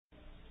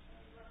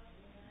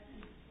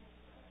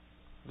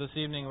This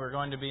evening we're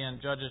going to be in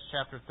Judges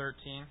chapter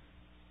 13.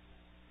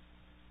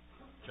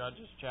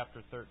 Judges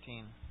chapter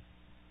 13.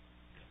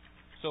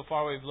 So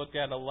far we've looked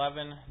at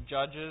 11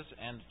 judges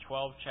and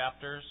 12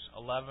 chapters.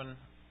 11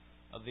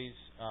 of the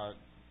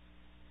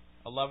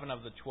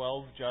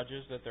 12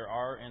 judges that there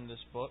are in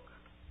this book.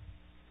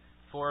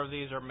 4 of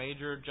these are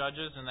major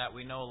judges in that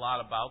we know a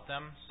lot about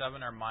them.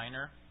 7 are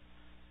minor.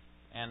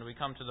 And we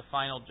come to the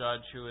final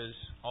judge who is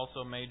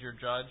also a major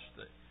judge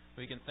that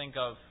we can think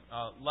of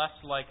less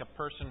like a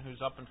person who's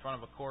up in front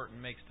of a court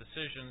and makes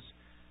decisions,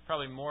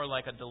 probably more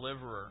like a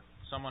deliverer,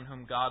 someone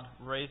whom God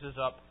raises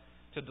up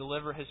to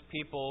deliver His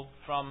people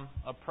from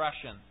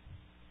oppression.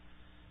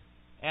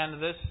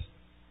 And this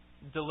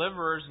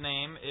deliverer's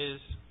name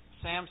is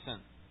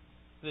Samson.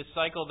 This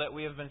cycle that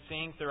we have been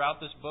seeing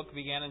throughout this book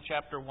began in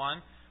chapter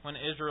 1 when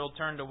Israel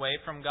turned away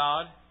from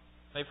God.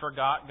 They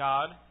forgot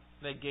God.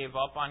 They gave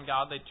up on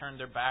God. They turned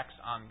their backs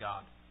on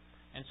God.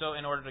 And so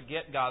in order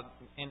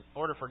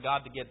for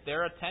God to get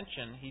their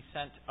attention, He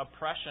sent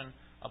oppression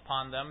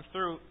upon them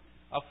through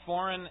a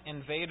foreign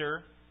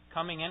invader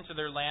coming into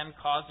their land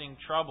causing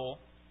trouble.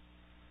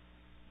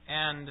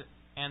 And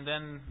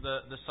then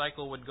the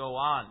cycle would go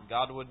on.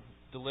 God would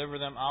deliver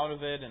them out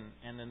of it,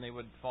 and then they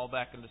would fall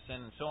back into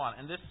sin and so on.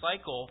 And this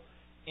cycle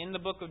in the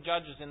book of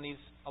Judges, in these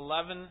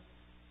 11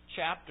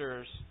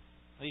 chapters,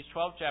 these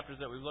 12 chapters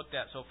that we've looked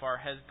at so far,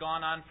 has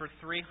gone on for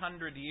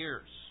 300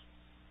 years.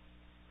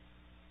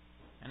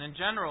 And in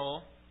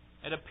general,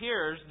 it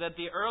appears that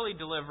the early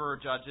deliverer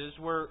judges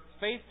were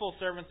faithful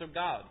servants of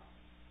God.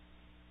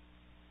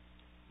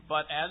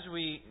 But as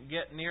we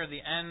get near the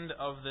end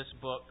of this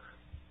book,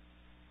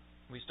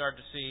 we start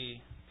to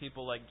see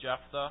people like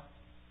Jephthah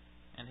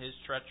and his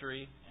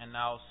treachery, and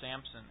now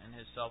Samson and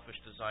his selfish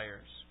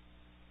desires.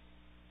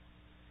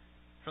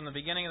 From the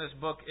beginning of this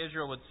book,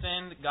 Israel would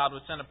sin, God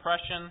would send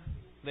oppression,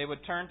 they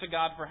would turn to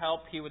God for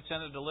help, He would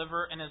send a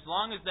deliverer, and as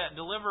long as that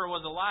deliverer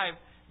was alive,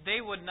 they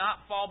would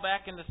not fall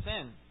back into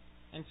sin.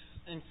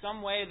 In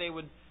some way, they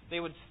would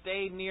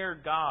stay near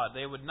God.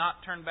 They would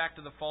not turn back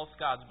to the false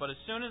gods. But as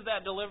soon as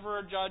that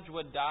deliverer judge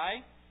would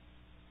die,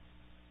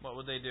 what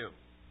would they do?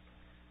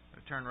 They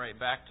would turn right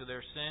back to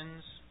their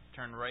sins,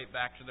 turn right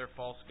back to their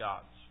false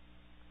gods.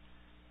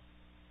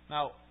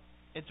 Now,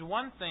 it's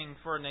one thing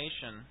for a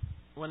nation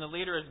when the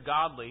leader is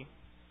godly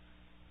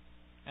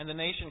and the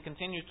nation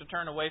continues to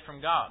turn away from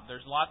God.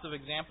 There's lots of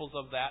examples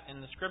of that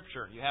in the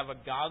Scripture. You have a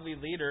godly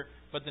leader,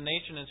 but the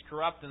nation is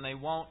corrupt and they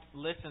won't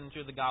listen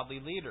to the godly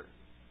leader.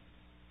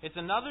 It's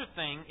another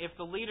thing if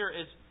the leader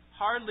is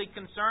hardly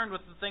concerned with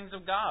the things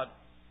of God.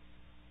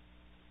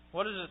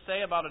 What does it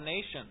say about a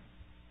nation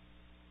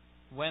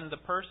when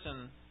the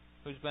person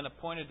who's been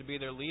appointed to be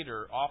their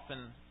leader,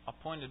 often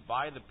appointed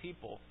by the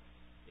people,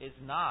 is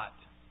not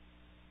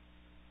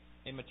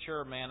a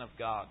mature man of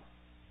God?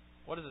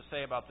 What does it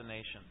say about the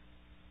nation?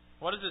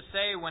 What does it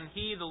say when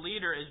he, the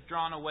leader, is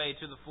drawn away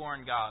to the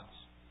foreign gods?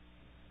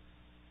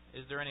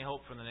 Is there any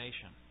hope for the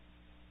nation?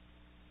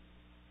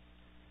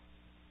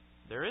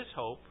 There is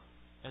hope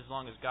as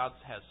long as God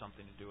has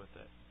something to do with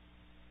it.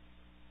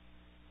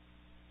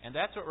 And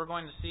that's what we're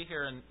going to see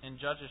here in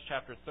Judges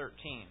chapter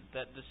 13.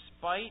 That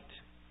despite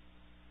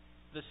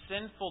the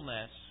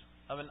sinfulness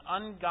of an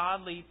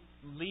ungodly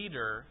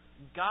leader,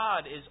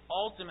 God is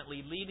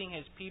ultimately leading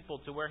His people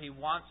to where He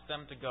wants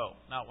them to go.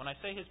 Now, when I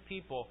say His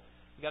people,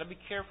 we've got to be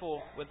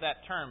careful with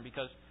that term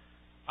because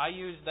I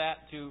use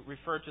that to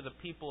refer to the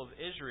people of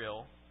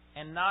Israel,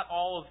 and not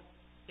all of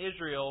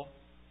Israel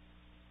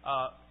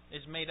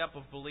is made up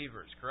of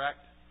believers, correct?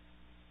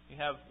 You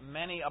have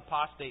many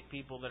apostate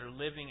people that are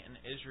living in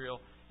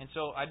Israel, and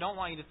so I don't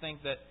want you to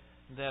think that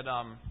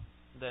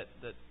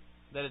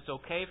it's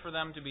okay for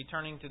them to be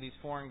turning to these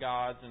foreign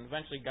gods, and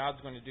eventually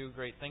God's going to do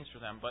great things for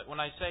them. But when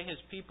I say His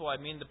people, I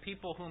mean the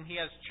people whom He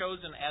has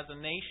chosen as a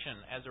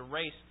nation, as a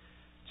race,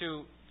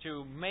 to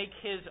make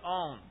His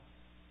own,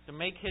 to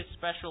make His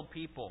special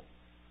people.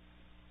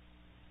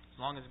 As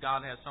long as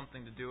God has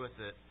something to do with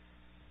it.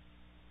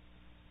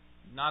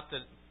 Not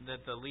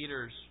that the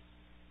leaders'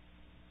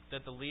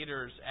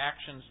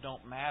 actions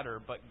don't matter,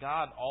 but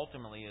God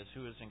ultimately is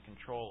who is in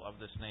control of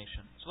this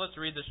nation. So let's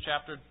read this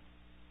chapter,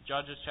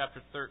 Judges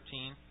chapter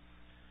 13,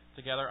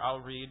 together. I'll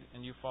read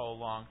and you follow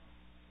along.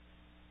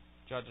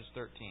 Judges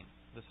 13.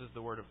 This is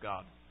the Word of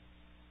God.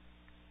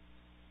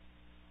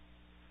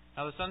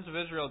 Now the sons of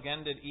Israel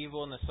again did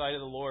evil in the sight of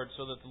the Lord,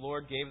 so that the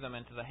Lord gave them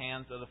into the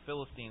hands of the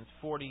Philistines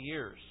 40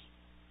 years.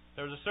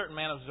 There was a certain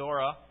man of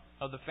Zorah,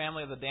 of the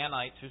family of the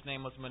Danites, whose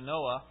name was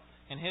Manoah,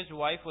 and his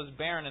wife was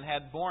barren and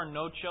had borne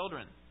no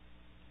children.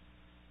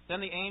 Then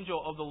the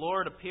angel of the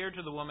Lord appeared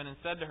to the woman and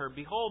said to her,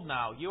 Behold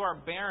now, you are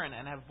barren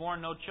and have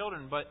borne no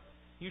children, but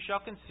you shall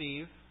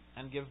conceive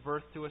and give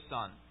birth to a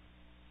son.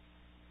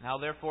 Now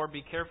therefore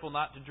be careful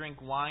not to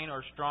drink wine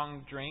or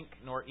strong drink,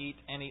 nor eat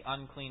any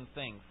unclean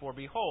thing. For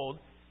behold,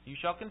 you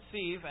shall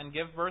conceive and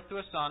give birth to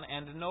a son,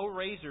 and no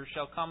razor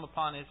shall come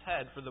upon his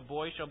head, for the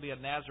boy shall be a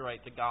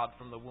Nazirite to God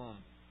from the womb.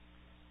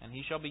 And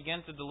he shall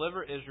begin to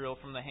deliver Israel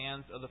from the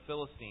hands of the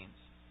Philistines.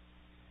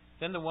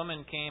 Then the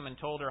woman came and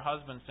told her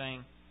husband,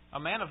 saying, A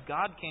man of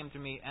God came to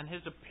me, and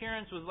his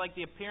appearance was like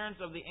the appearance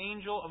of the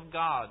angel of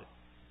God.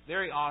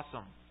 Very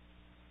awesome.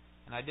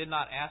 And I did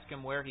not ask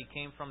him where he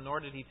came from, nor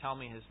did he tell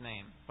me his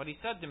name. But he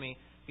said to me,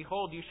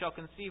 Behold, you shall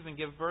conceive and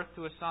give birth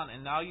to a son,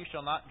 and now you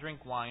shall not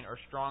drink wine or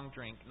strong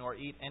drink, nor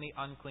eat any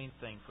unclean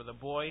thing, for the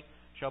boy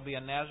shall be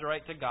a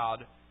Nazarite to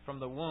God from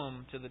the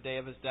womb to the day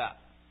of his death.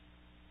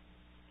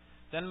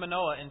 Then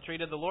Manoah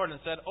entreated the Lord and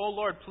said, O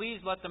Lord, please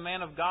let the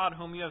man of God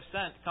whom you have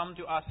sent come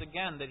to us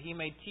again, that he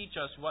may teach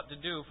us what to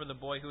do for the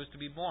boy who is to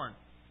be born.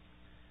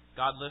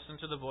 God listened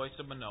to the voice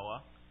of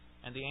Manoah,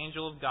 and the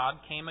angel of God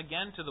came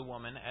again to the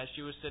woman as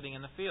she was sitting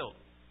in the field.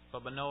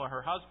 But Manoah,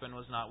 her husband,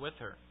 was not with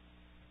her.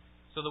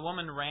 So the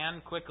woman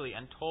ran quickly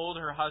and told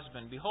her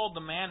husband, Behold,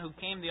 the man who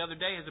came the other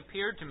day has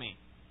appeared to me.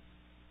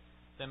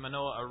 Then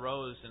Manoah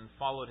arose and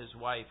followed his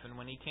wife, and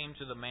when he came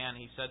to the man,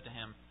 he said to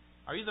him,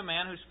 Are you the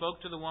man who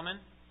spoke to the woman?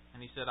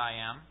 And he said, I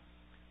am.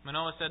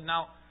 Manoah said,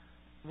 Now,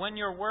 when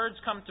your words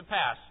come to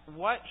pass,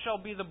 what shall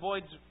be the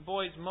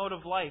boy's mode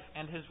of life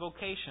and his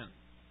vocation?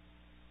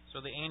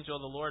 So the angel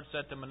of the Lord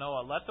said to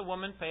Manoah, Let the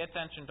woman pay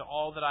attention to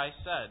all that I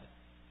said.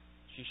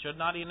 She should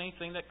not eat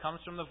anything that comes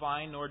from the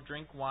vine, nor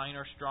drink wine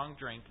or strong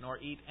drink, nor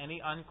eat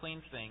any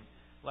unclean thing.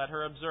 Let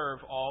her observe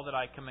all that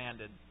I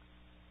commanded.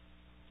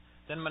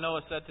 Then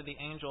Manoah said to the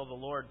angel of the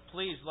Lord,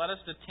 Please let us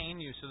detain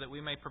you so that we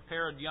may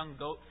prepare a young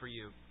goat for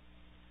you.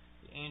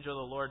 The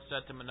angel of the Lord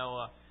said to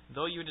Manoah,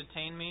 Though you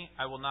detain me,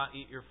 I will not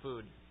eat your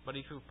food. But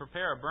if you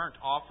prepare a burnt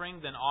offering,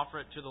 then offer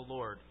it to the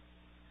Lord.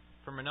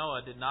 For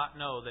Manoah did not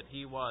know that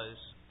he was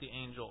the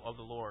angel of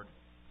the Lord.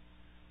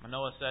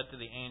 Manoah said to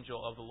the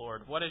angel of the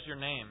Lord, What is your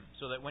name,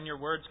 so that when your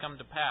words come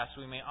to pass,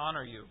 we may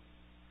honor you?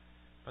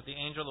 But the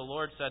angel of the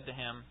Lord said to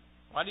him,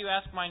 Why do you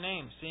ask my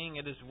name, seeing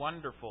it is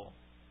wonderful?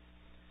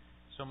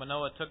 So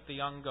Manoah took the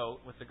young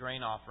goat with the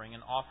grain offering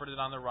and offered it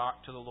on the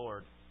rock to the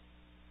Lord.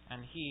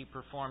 And he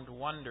performed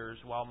wonders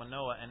while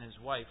Manoah and his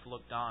wife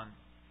looked on.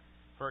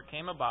 For it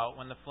came about,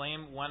 when the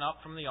flame went up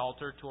from the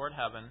altar toward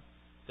heaven,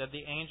 that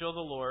the angel of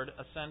the Lord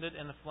ascended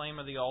in the flame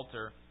of the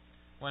altar.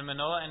 When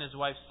Manoah and his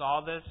wife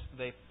saw this,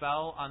 they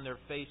fell on their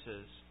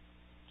faces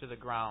to the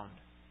ground.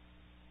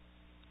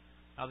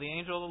 Now the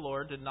angel of the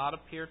Lord did not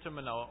appear to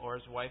Manoah or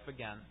his wife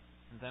again.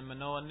 And then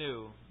Manoah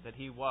knew that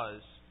he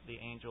was the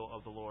angel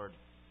of the Lord.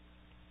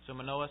 So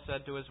Manoah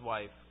said to his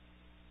wife,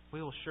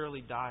 We will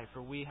surely die,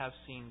 for we have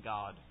seen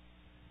God.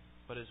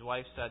 But his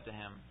wife said to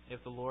him,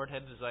 If the Lord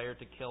had desired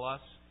to kill us,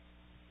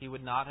 He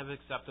would not have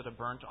accepted a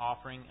burnt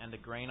offering and a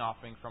grain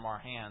offering from our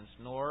hands,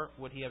 nor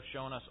would He have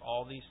shown us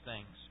all these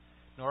things.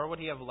 Nor would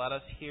He have let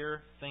us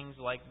hear things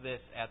like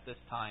this at this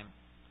time.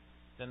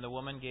 Then the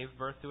woman gave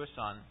birth to a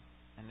son,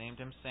 and named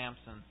him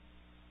Samson.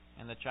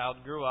 And the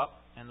child grew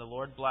up, and the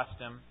Lord blessed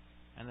him,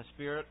 and the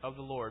Spirit of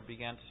the Lord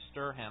began to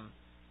stir him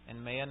in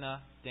Mahaneh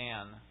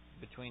Dan,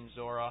 between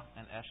Zorah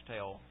and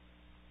Eshtaol.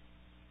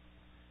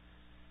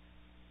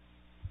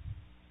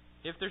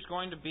 If there's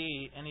going to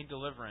be any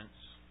deliverance,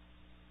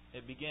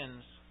 it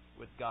begins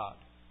with God.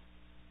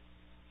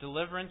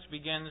 Deliverance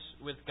begins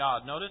with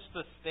God. Notice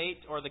the state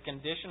or the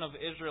condition of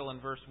Israel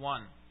in verse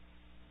 1.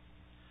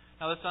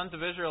 Now the sons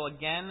of Israel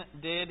again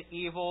did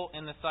evil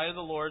in the sight of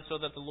the Lord, so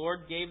that the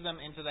Lord gave them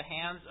into the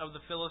hands of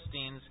the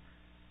Philistines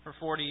for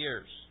 40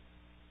 years.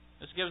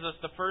 This gives us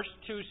the first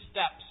two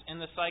steps in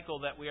the cycle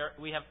that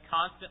we have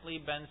constantly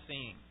been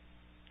seeing.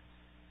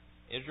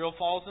 Israel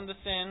falls into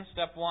sin,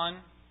 step 1,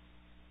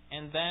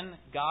 and then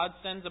God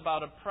sends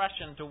about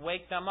oppression to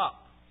wake them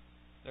up.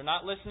 They're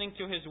not listening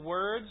to His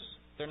words.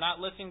 They're not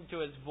listening to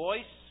His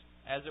voice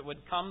as it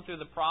would come through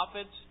the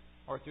prophets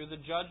or through the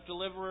judge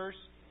deliverers.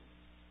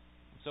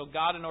 So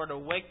God, in order to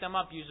wake them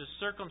up, uses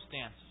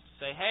circumstances to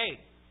say, Hey,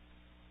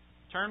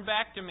 turn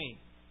back to me.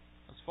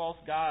 Those false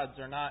gods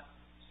are not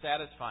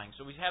satisfying.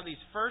 So we have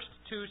these first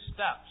two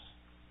steps.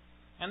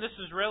 And this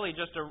is really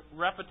just a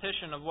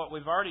repetition of what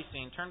we've already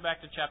seen. Turn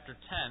back to chapter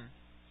 10.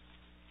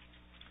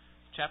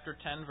 Chapter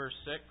 10, verse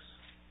 6.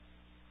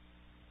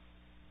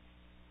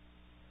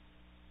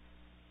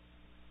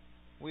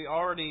 We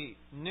already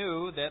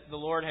knew that the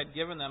Lord had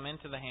given them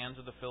into the hands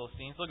of the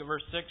Philistines. Look at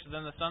verse 6.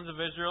 Then the sons of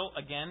Israel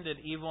again did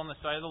evil in the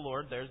sight of the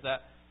Lord. There's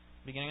that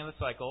beginning of the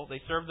cycle. They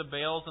served the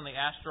Baals and the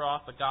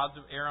Ashtaroth, the gods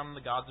of Aram,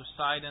 the gods of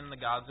Sidon, the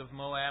gods of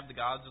Moab, the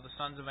gods of the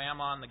sons of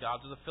Ammon, the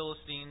gods of the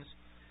Philistines.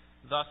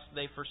 Thus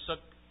they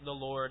forsook the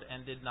Lord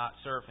and did not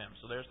serve Him.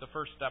 So there's the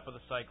first step of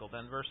the cycle.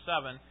 Then verse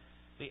 7.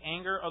 The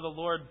anger of the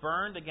Lord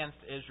burned against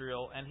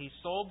Israel, and He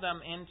sold them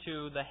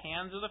into the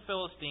hands of the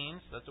Philistines.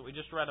 That's what we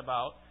just read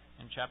about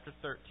in chapter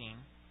 13.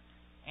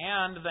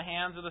 And the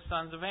hands of the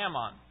sons of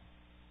Ammon.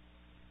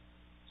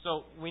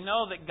 So we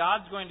know that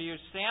God's going to use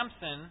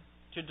Samson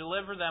to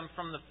deliver them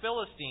from the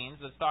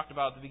Philistines, that's talked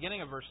about at the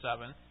beginning of verse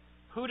 7.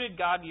 Who did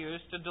God use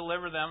to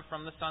deliver them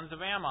from the sons of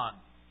Ammon?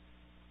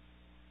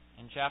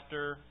 In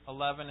chapter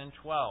 11 and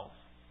 12.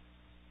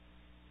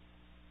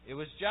 It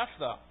was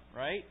Jephthah,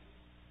 right?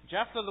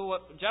 Jephthah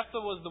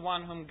was the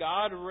one whom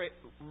God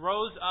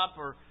rose up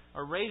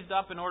or raised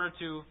up in order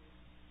to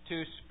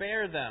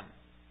spare them.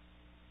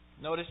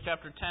 Notice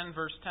chapter 10,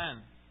 verse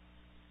 10.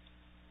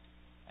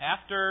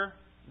 After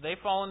they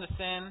fall into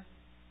sin,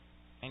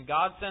 and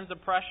God sends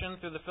oppression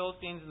through the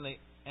Philistines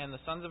and the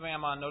sons of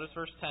Ammon. Notice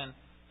verse 10.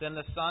 Then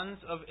the sons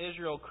of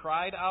Israel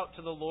cried out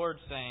to the Lord,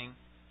 saying,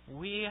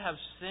 We have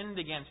sinned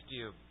against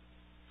you,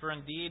 for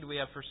indeed we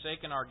have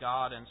forsaken our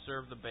God and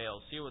served the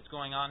Baals. See what's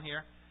going on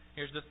here?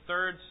 Here's the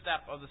third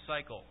step of the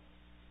cycle.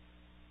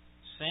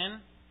 Sin,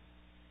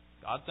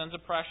 God sends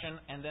oppression,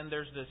 and then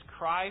there's this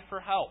cry for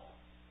help.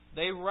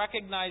 They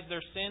recognize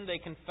their sin, they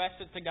confess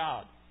it to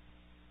God.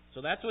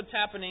 So that's what's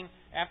happening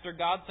after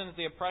God sends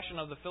the oppression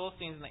of the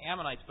Philistines and the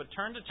Ammonites. But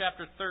turn to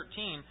chapter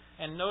 13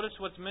 and notice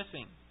what's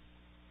missing.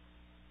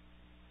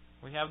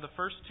 We have the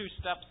first two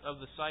steps of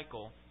the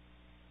cycle.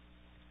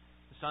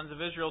 The sons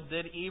of Israel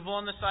did evil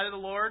in the sight of the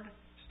Lord.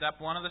 Step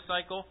one of the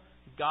cycle.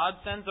 God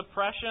sends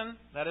oppression,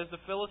 that is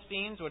the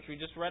Philistines, which we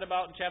just read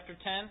about in chapter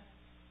 10.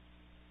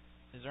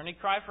 Is there any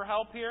cry for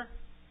help here?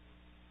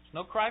 There's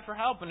no cry for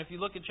help. And if you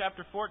look at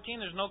chapter 14,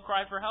 there's no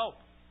cry for help.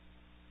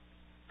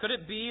 Could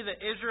it be that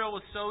Israel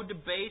was so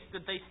debased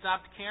that they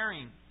stopped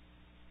caring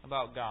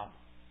about God?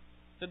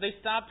 That they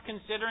stopped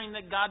considering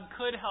that God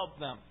could help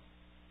them?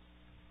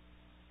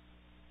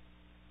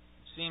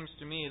 It seems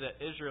to me that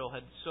Israel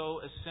had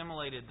so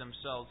assimilated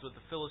themselves with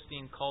the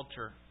Philistine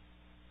culture.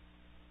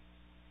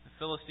 The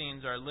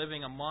Philistines are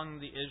living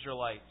among the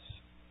Israelites.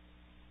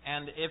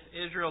 And if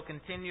Israel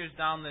continues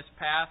down this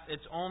path,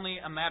 it's only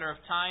a matter of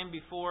time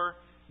before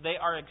they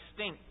are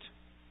extinct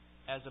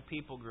as a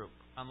people group,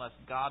 unless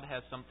God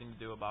has something to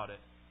do about it.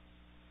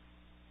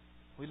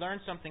 We learn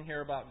something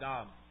here about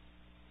God.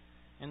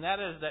 And that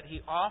is that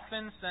He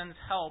often sends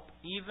help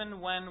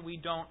even when we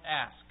don't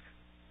ask.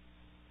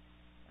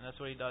 And that's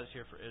what He does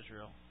here for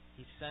Israel.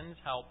 He sends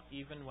help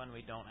even when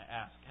we don't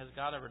ask. Has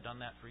God ever done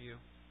that for you?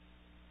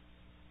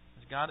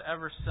 Has God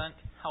ever sent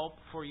help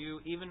for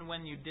you even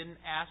when you didn't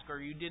ask or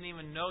you didn't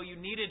even know you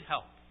needed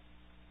help?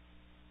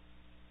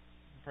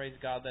 Praise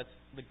God, that's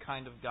the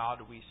kind of God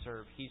we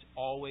serve. He's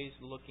always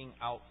looking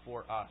out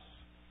for us.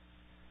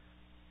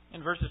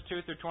 In verses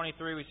 2 through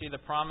 23, we see the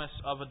promise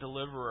of a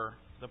deliverer.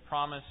 The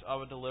promise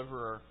of a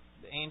deliverer.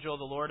 The angel of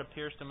the Lord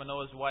appears to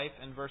Manoah's wife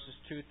in verses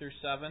 2 through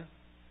 7.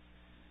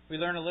 We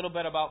learn a little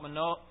bit about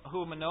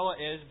who Manoah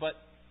is, but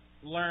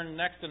learn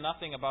next to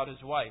nothing about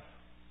his wife.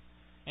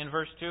 In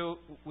verse 2,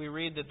 we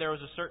read that there was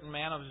a certain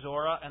man of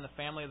Zorah and the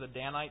family of the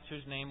Danites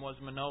whose name was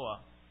Manoah.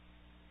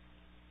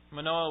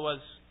 Manoah was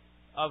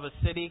of a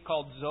city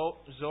called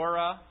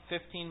Zorah,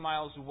 15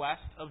 miles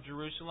west of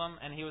Jerusalem,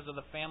 and he was of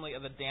the family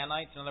of the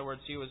Danites. In other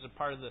words, he was a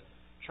part of the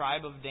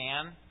tribe of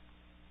Dan.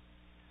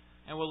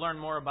 And we'll learn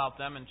more about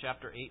them in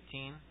chapter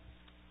 18.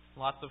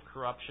 Lots of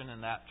corruption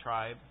in that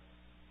tribe.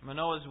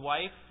 Manoah's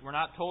wife, we're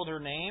not told her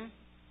name,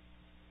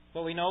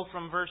 but we know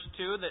from verse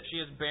 2 that she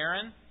is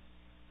barren.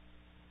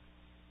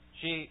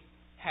 She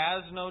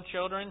has no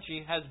children.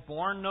 She has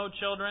borne no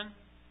children.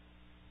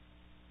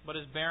 But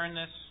is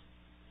barrenness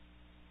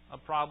a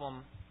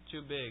problem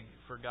too big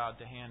for God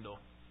to handle?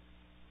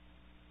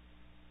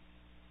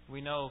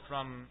 We know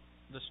from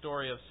the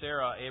story of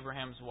Sarah,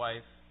 Abraham's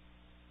wife,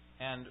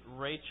 and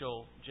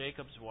Rachel,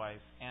 Jacob's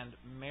wife, and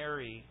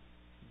Mary,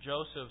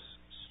 Joseph's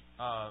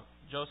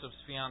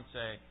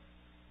fiancée,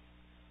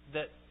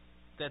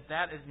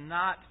 that is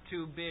not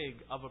too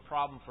big of a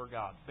problem for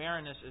God.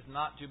 Barrenness is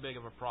not too big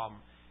of a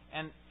problem.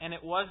 And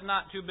it was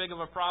not too big of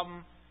a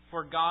problem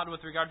for God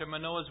with regard to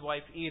Manoah's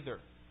wife either.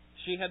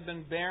 She had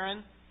been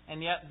barren,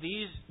 and yet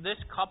this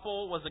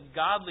couple was a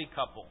godly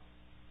couple.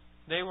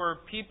 They were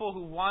people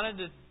who wanted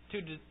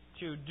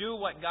to do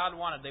what God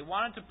wanted. They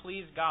wanted to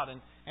please God,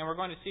 and we're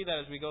going to see that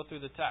as we go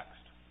through the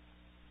text.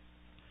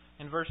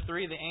 In verse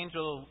 3, the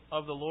angel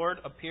of the Lord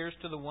appears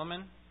to the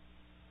woman.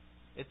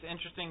 It's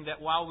interesting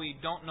that while we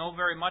don't know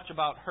very much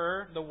about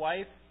her, the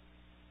wife,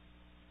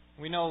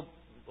 we know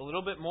a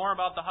little bit more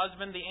about the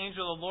husband. The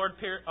angel of the Lord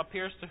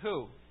appears to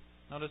who?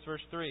 Notice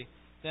verse 3.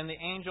 Then the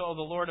angel of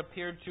the Lord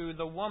appeared to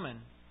the woman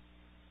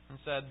and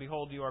said,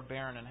 Behold, you are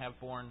barren and have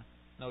borne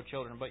no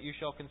children, but you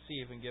shall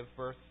conceive and give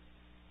birth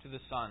to the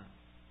son.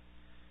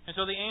 And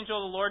so the angel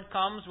of the Lord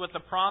comes with a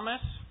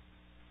promise.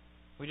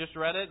 We just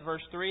read it,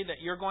 verse 3,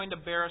 that you're going to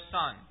bear a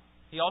son.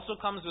 He also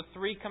comes with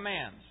 3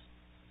 commands.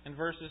 In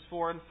verses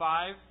 4 and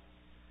 5,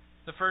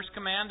 the first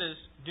command is,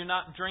 do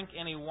not drink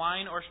any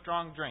wine or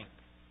strong drink.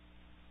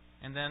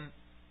 And then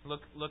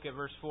look at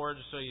verse 4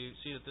 just so you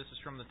see that this is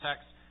from the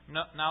text.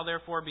 Now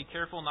therefore be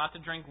careful not to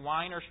drink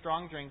wine or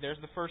strong drink.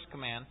 There's the first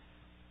command.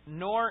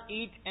 Nor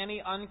eat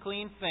any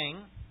unclean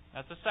thing.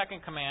 That's the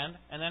second command.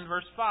 And then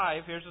verse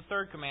 5, here's the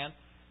third command.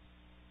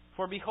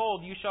 For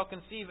behold, you shall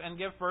conceive and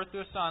give birth to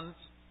a son,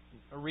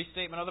 a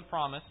restatement of the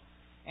promise,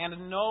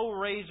 and no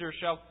razor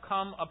shall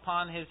come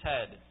upon his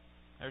head.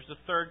 There's the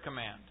third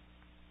command.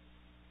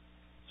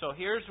 So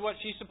here's what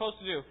she's supposed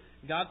to do.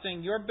 God's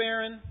saying, you're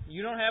barren,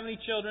 you don't have any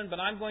children, but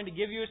I'm going to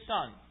give you a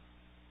son.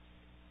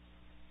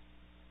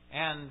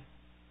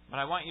 But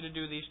I want you to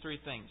do these 3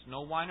 things.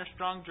 No wine or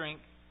strong drink,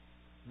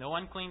 no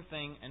unclean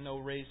thing, and no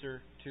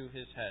razor to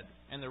his head.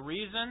 And the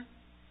reason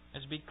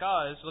is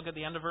because, look at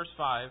the end of verse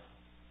 5,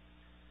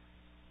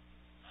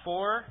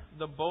 For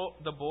the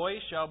boy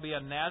shall be a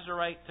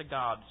Nazirite to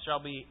God,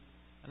 shall be,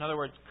 in other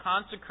words,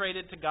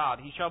 consecrated to God.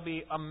 He shall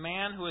be a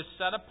man who is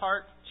set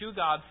apart to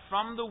God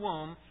from the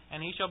womb,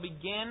 and he shall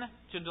begin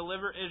to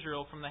deliver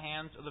Israel from the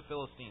hands of the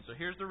Philistines. So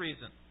here's the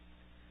reason.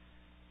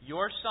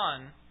 Your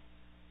son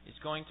is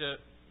going to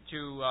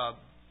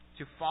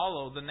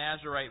follow the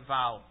Nazirite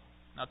vow.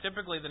 Now,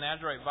 typically, the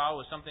Nazirite vow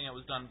was something that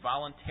was done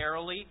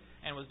voluntarily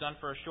and was done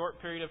for a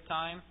short period of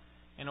time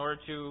in order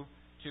to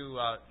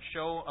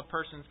show a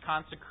person's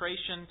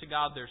consecration to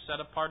God, their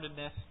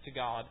set-apartedness to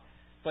God.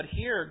 But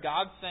here,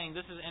 God's saying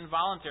this is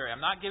involuntary.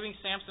 I'm not giving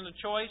Samson a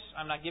choice.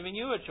 I'm not giving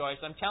you a choice.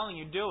 I'm telling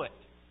you, do it.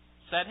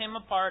 Set him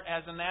apart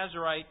as a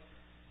Nazirite.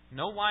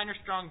 No wine or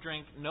strong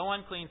drink, no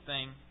unclean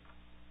thing,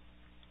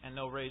 and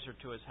no razor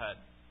to his head.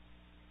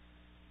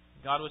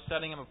 God was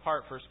setting him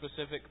apart for a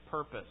specific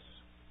purpose.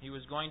 He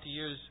was going to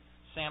use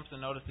Samson,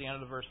 notice the end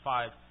of the verse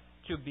 5,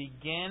 to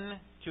begin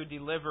to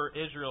deliver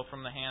Israel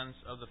from the hands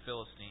of the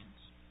Philistines.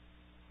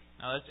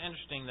 Now that's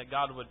interesting that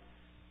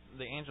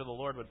the angel of the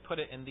Lord would put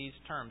it in these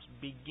terms,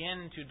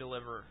 begin to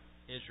deliver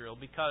Israel,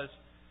 because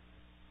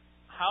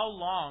how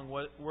long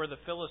were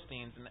the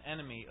Philistines an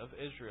enemy of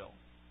Israel?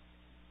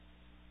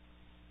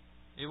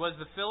 It was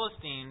the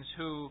Philistines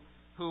who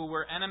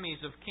were enemies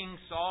of King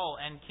Saul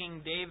and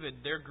King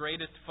David, their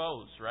greatest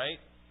foes, right?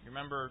 You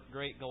remember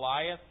great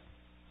Goliath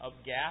of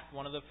Gath,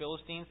 one of the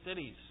Philistine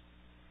cities.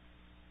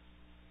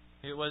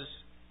 It was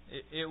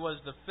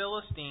the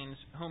Philistines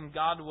whom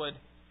God would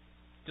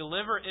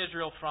deliver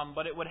Israel from,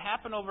 but it would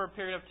happen over a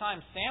period of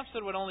time.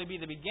 Samson would only be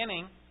the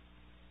beginning.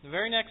 The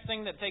very next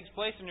thing that takes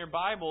place in your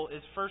Bible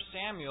is 1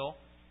 Samuel,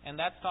 and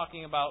that's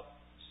talking about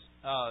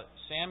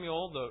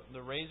Samuel,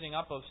 the raising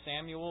up of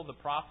Samuel, the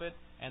prophet,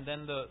 and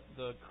then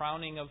the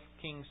crowning of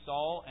King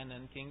Saul, and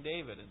then King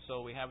David. And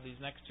so we have these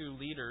next two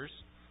leaders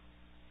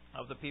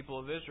of the people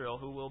of Israel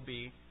who will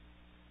be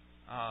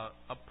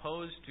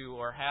opposed to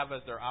or have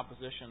as their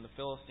opposition the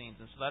Philistines.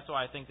 And so that's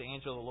why I think the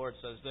angel of the Lord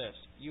says this: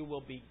 you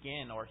will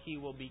begin, or he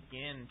will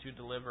begin to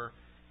deliver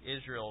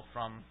Israel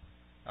from,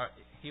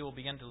 he will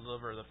begin to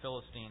deliver the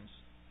Philistines,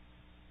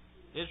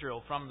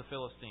 Israel from the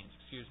Philistines,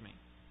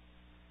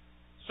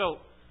 So,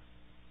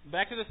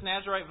 back to this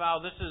Nazirite vow.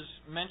 This is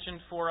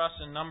mentioned for us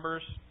in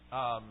Numbers,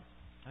 I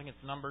think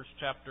it's Numbers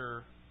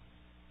chapter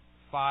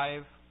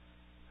 5.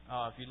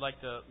 If you'd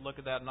like to look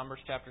at that, Numbers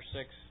chapter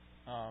 6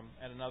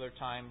 at another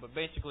time. But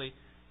basically,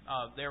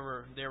 there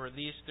were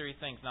these three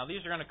things. Now,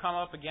 these are going to come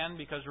up again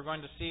because we're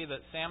going to see that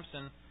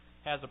Samson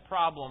has a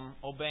problem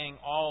obeying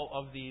all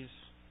of these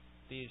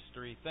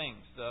three things.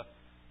 The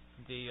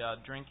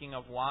drinking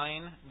of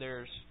wine,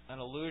 there's an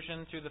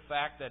allusion to the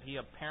fact that he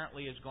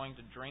apparently is going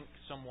to drink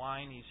some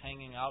wine. He's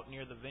hanging out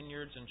near the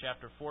vineyards in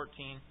chapter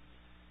 14.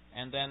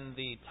 And then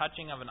the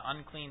touching of an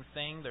unclean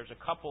thing, there's a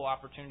couple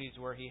opportunities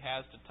where he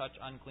has to touch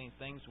unclean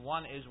things.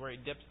 One is where he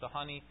dips the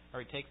honey,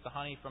 or he takes the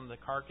honey from the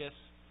carcass.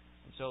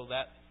 And so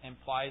that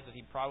implies that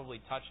he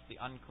probably touched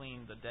the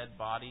unclean, the dead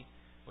body,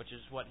 which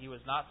is what he was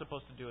not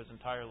supposed to do his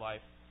entire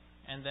life.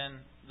 And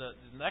then the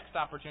next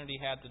opportunity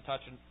he had to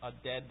touch a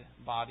dead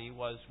body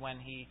was when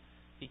he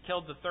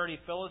killed the 30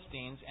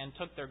 Philistines and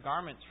took their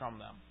garments from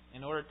them.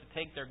 In order to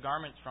take their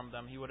garments from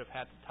them, he would have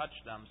had to touch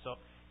them.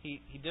 So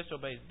he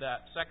disobeys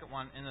that second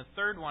one. And the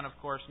third one, of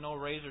course, no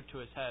razor to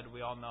his head.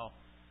 We all know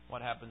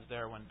what happens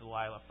there when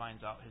Delilah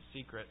finds out his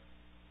secret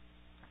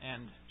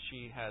and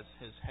she has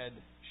his head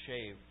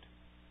shaved.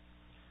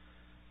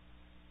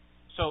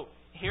 So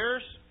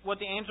here's what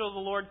the angel of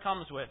the Lord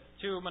comes with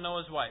to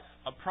Manoah's wife.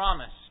 A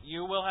promise.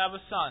 You will have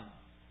a son.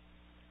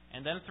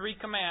 And then 3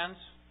 commands.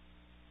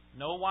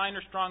 No wine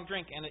or strong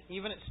drink. And it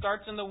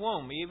starts in the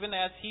womb. Even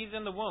as he's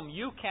in the womb.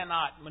 You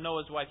cannot,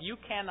 Manoah's wife, you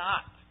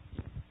cannot,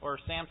 or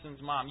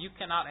Samson's mom, you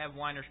cannot have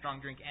wine or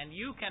strong drink. And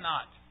you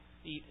cannot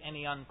eat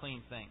any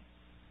unclean thing.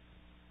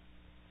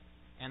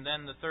 And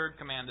then the third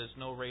command is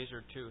no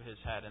razor to his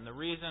head. And the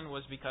reason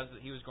was because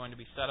he was going to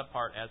be set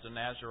apart as a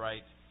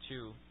Nazirite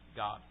to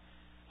God.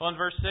 Well, in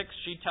verse 6,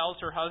 she tells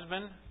her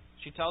husband,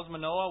 she tells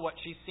Manoah what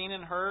she's seen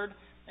and heard,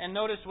 and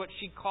notice what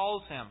she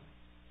calls him.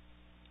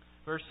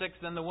 Verse 6,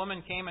 then the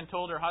woman came and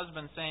told her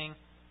husband, saying,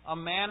 a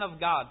man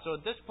of God. So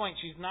at this point,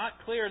 she's not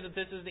clear that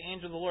this is the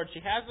angel of the Lord. She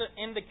has an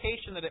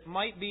indication that it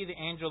might be the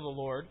angel of the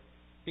Lord,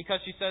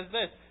 because she says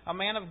this, a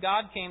man of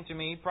God came to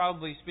me,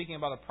 probably speaking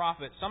about a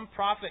prophet. Some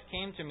prophet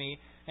came to me,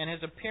 and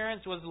his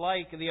appearance was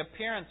like the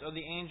appearance of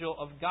the angel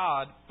of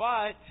God,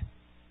 but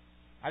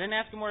I didn't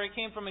ask him where he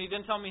came from, and he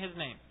didn't tell me his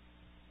name.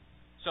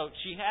 So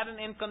she had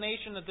an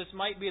inclination that this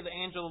might be the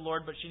angel of the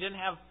Lord, but she didn't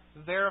have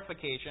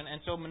verification.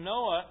 And so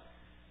Manoah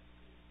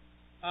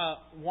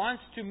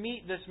wants to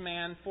meet this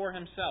man for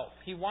himself.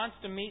 He wants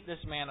to meet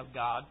this man of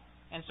God.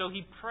 And so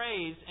he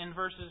prays in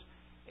verses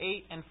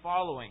 8 and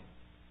following.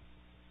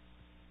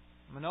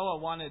 Manoah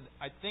wanted,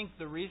 I think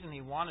the reason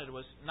he wanted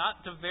was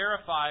not to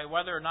verify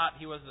whether or not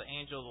he was the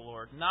angel of the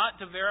Lord. Not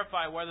to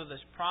verify whether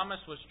this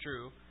promise was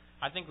true.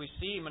 I think we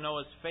see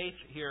Manoah's faith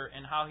here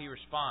in how he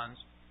responds.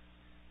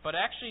 But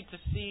actually to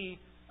see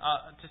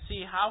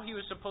how he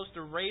was supposed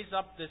to raise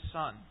up this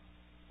son.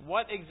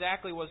 What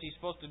exactly was he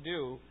supposed to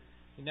do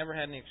He never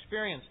had any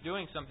experience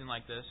doing something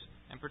like this,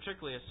 and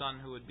particularly a son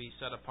who would be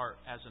set apart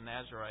as a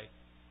Nazirite.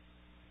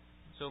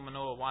 So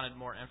Manoah wanted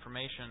more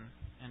information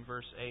in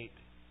verse 8. It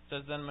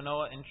says, Then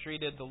Manoah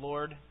entreated the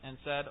Lord and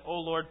said, O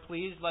Lord,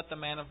 please let the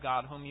man of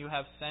God whom you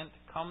have sent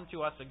come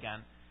to us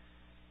again.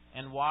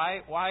 And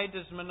why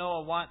does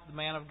Manoah want the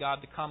man of God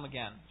to come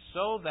again?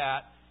 So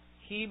that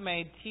he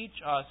may teach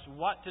us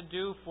what to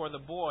do for the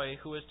boy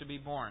who is to be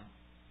born.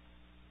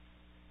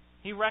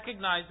 He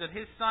recognized that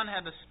his son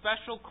had a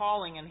special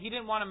calling and he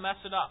didn't want to mess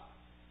it up.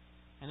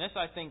 And this,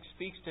 I think,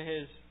 speaks to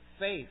his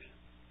faith.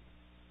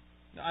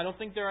 I don't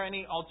think there are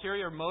any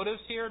ulterior motives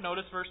here.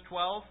 Notice verse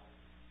 12.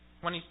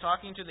 When he's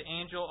talking to the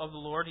angel of the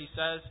Lord, he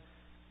says,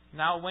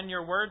 Now when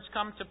your words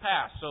come to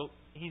pass. So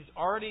he's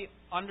already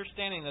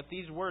understanding that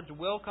these words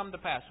will come to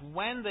pass.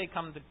 When they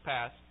come to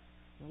pass,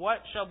 what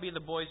shall be the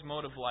boy's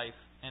mode of life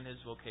and his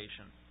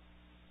vocation?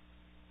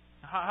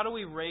 How do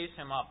we raise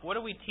him up? What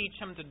do we teach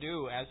him to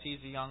do as he's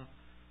a young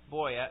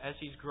boy, as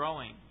he's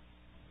growing?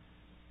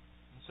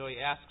 So he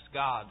asks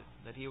God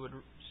that He would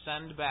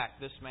send back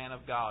this man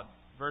of God.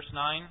 Verse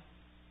 9,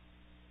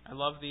 I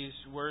love these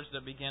words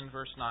that begin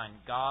verse 9.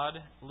 God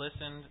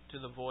listened to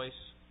the voice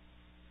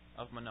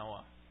of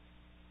Manoah.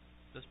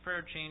 Does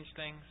prayer change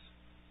things?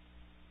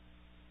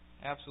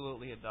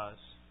 Absolutely it does.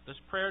 Does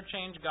prayer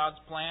change God's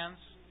plans?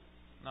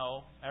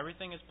 No.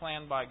 Everything is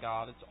planned by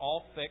God. It's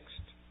all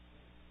fixed.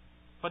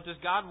 But does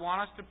God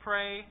want us to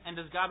pray? And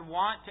does God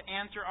want to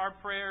answer our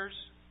prayers?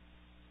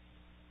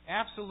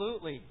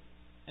 Absolutely.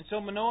 And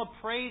so Manoah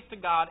prays to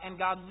God, and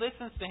God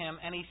listens to him,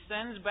 and He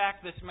sends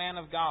back this man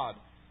of God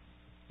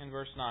in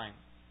verse 9.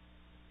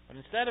 But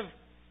instead of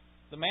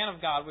the man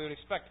of God we would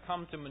expect to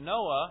come to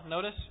Manoah,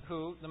 notice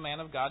who the man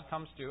of God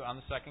comes to on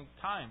the second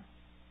time.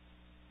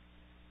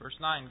 Verse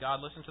 9,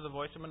 God listened to the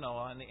voice of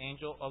Manoah, and the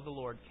angel of the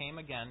Lord came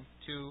again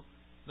to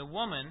the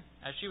woman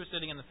as she was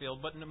sitting in the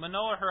field. But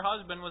Manoah, her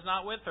husband, was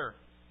not with her.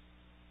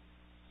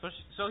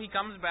 So he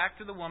comes back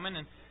to the woman,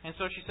 and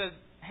so she says,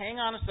 Hang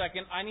on a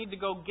second, I need to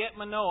go get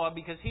Manoah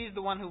because he's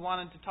the one who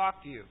wanted to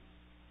talk to you.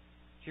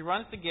 She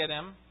runs to get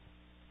him,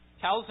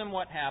 tells him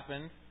what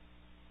happened,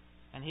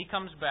 and he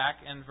comes back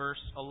in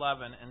verse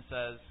 11 and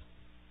says,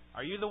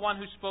 Are you the one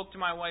who spoke to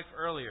my wife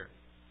earlier?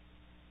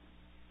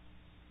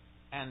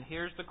 And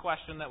here's the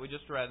question that we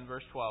just read in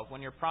verse 12.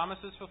 When your promise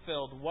is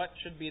fulfilled, what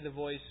should be the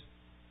boy's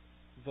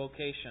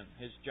vocation,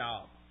 his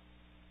job?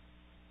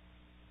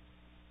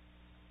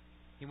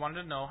 He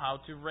wanted to know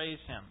how to raise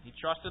him. He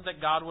trusted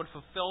that God would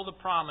fulfill the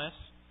promise.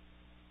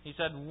 He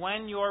said,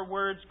 When your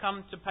words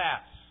come to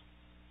pass.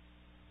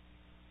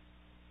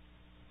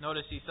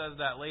 Notice he says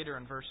that later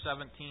in verse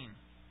 17.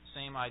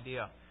 Same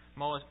idea.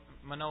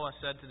 Manoah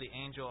said to the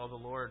angel of the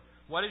Lord,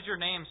 What is your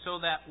name, so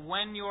that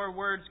when your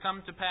words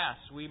come to pass,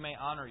 we may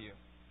honor you?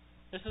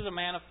 This is a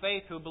man of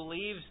faith who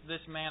believes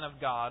this man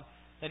of God,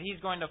 that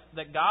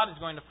God is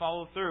going to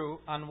follow through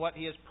on what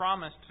He has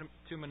promised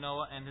to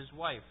Manoah and his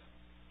wife.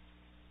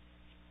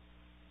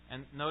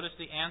 And notice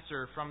the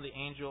answer from the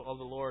angel of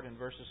the Lord in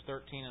verses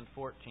 13 and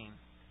 14.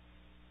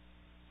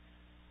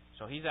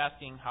 So he's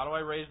asking, How do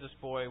I raise this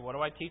boy? What do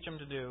I teach him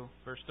to do?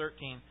 Verse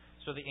 13.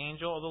 So the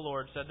angel of the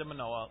Lord said to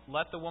Manoah,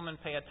 Let the woman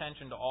pay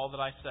attention to all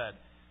that I said.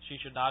 She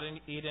should not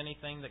eat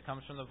anything that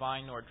comes from the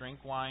vine, nor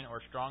drink wine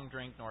or strong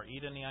drink, nor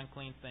eat any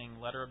unclean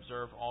thing. Let her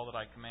observe all that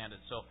I commanded.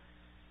 So,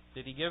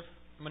 did he give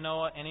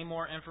Manoah any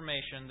more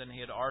information than he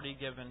had already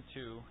given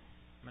to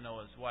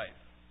Manoah's wife?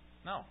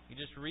 No. He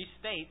just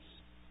restates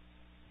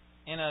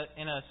in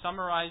a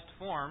summarized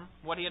form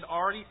what he had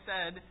already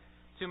said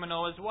to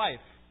Manoah's wife.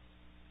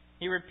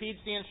 He repeats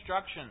the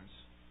instructions.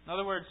 In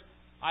other words,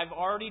 I've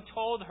already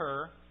told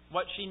her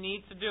what she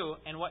needs to do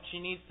and what she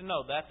needs to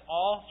know. That's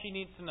all she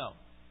needs to know.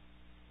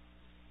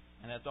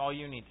 And that's all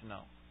you need to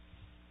know.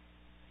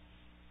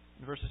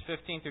 In verses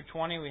 15 through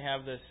 20, we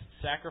have this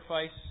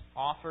sacrifice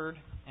offered,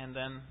 and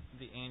then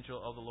the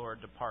angel of the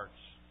Lord departs.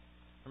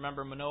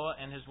 Remember, Manoah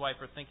and his wife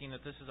are thinking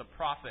that this is a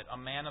prophet, a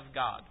man of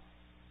God.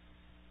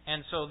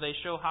 And so they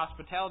show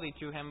hospitality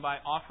to him by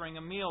offering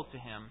a meal to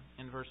him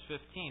in verse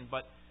 15.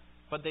 But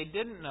they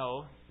didn't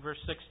know, verse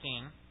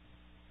 16,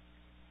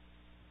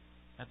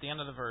 at the end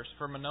of the verse,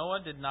 For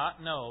Manoah did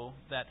not know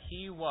that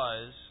he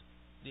was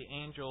the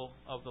angel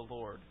of the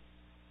Lord.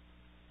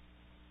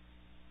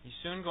 He's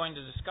soon going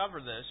to discover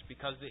this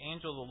because the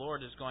angel of the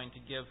Lord is going to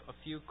give a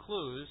few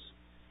clues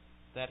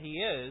that he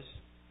is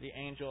the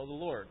angel of the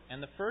Lord.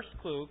 And the first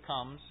clue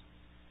comes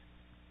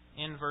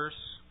in verse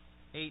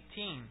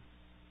 18.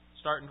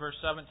 Start in verse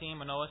 17.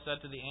 Manoah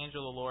said to the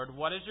angel of the Lord,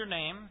 What is your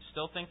name?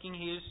 Still thinking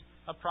he's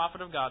a prophet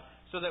of God.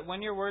 So that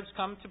when your words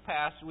come to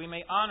pass, we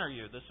may honor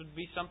you. This would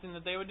be something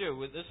that they would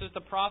do. This is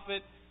the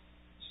prophet,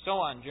 so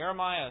on,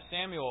 Jeremiah,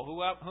 Samuel,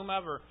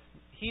 whomever.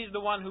 He's the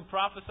one who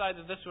prophesied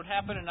that this would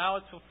happen, and now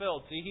it's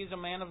fulfilled. See, he's a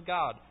man of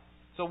God.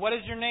 So what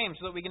is your name?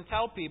 So that we can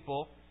tell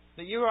people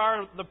that you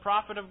are the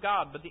prophet of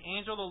God. But the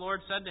angel of the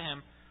Lord said to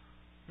him,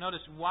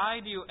 notice,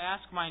 Why do you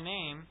ask my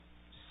name,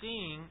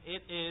 seeing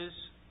it is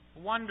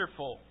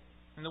wonderful?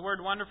 And the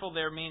word wonderful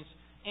there means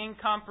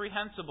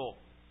incomprehensible,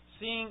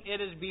 seeing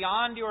it is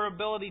beyond your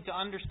ability to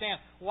understand.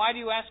 Why do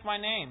you ask my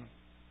name?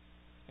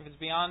 If it's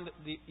beyond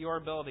your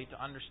ability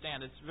to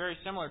understand. It's very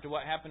similar to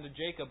what happened to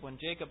Jacob when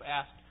Jacob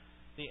asked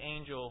the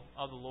angel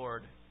of the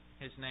Lord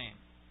his name.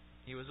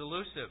 He was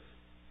elusive.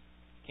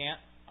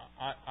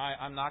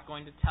 I'm not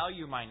going to tell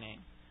you my name.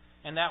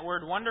 And that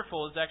word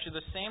wonderful is actually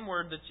the same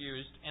word that's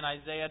used in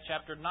Isaiah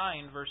chapter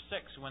 9, verse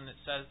 6, when it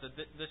says that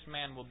this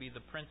man will be the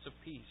Prince of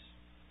Peace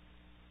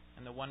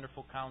and the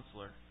wonderful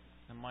counselor,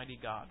 the mighty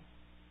God.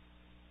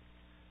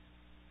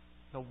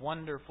 The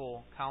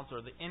wonderful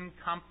counselor, the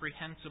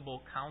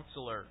incomprehensible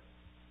counselor.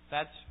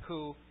 That's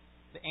who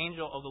the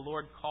angel of the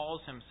Lord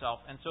calls himself.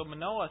 And so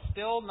Manoah,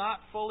 still not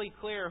fully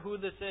clear who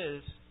this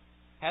is,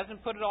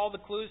 hasn't put all the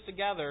clues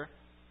together,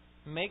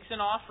 makes an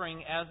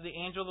offering as the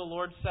angel of the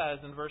Lord says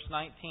in verse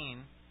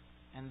 19,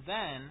 and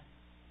then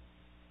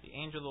the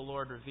angel of the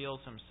Lord reveals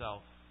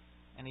himself.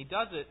 And he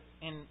does it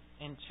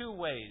in two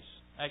ways.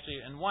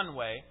 Actually, in one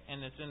way,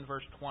 and it's in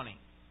verse 20.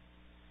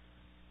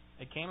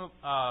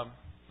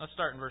 Let's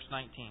start in verse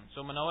 19.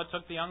 So Manoah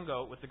took the young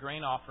goat with the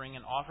grain offering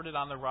and offered it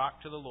on the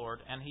rock to the Lord,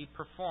 and he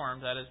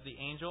performed, that is, the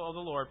angel of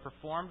the Lord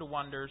performed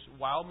wonders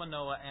while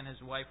Manoah and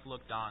his wife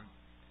looked on.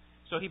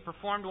 So he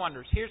performed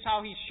wonders. Here's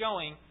how he's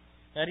showing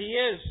that he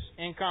is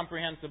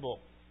incomprehensible.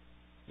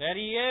 That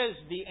he is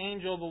the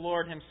angel of the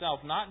Lord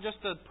himself, not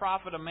just a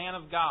prophet, a man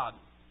of God.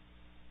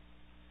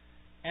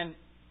 And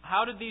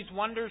how did these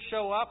wonders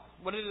show up?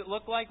 What did it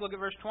look like? Look at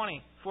verse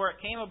 20. For it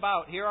came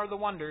about, here are the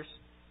wonders,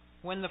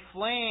 when the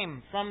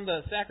flame from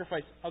the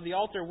sacrifice of the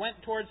altar went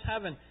towards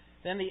heaven,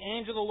 then the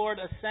angel of the Lord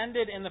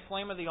ascended in the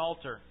flame of the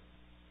altar.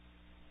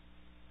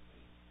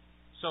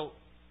 So,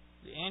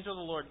 the angel of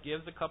the Lord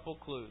gives a couple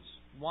clues.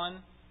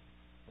 One,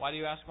 why do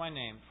you ask my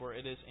name? For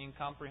it is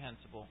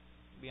incomprehensible,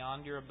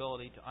 beyond your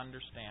ability to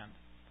understand.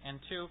 And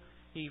two,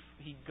 he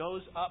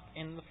goes up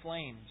in the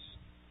flames,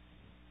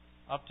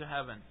 up to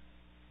heaven.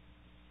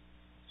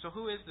 So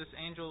who is this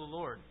angel of the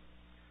Lord?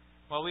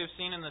 Well, we have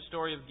seen in the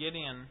story of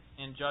Gideon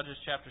in Judges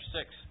chapter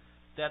 6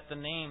 that the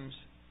names,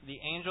 the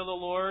angel of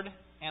the Lord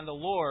and the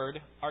Lord,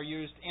 are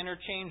used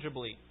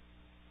interchangeably.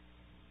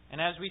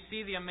 And as we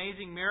see the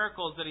amazing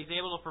miracles that he's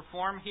able to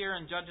perform here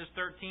in Judges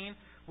 13,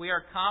 we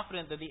are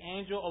confident that the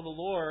angel of the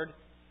Lord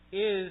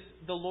is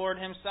the Lord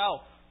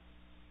himself.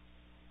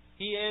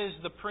 He is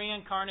the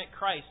pre-incarnate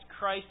Christ,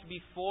 Christ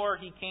before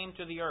he came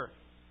to the earth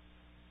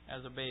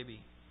as a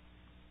baby.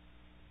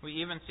 We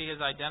even see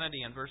his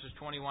identity in verses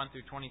 21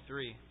 through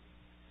 23.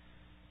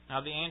 Now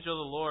the angel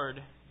of the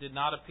Lord did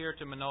not appear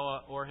to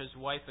Manoah or his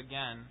wife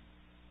again.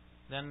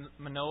 Then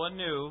Manoah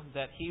knew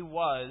that he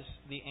was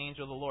the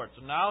angel of the Lord.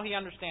 So now he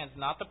understands,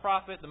 not the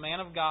prophet, the man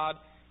of God,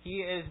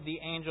 he is the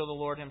angel of the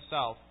Lord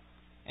himself.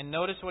 And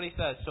notice what he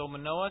says. So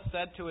Manoah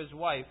said to his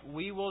wife,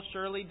 we will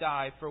surely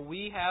die, for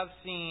we have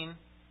seen,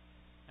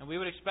 and we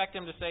would expect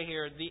him to say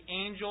here, the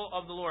angel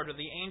of the Lord, or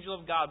the angel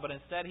of God, but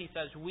instead he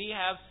says, we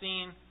have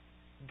seen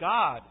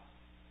God.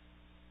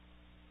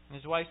 And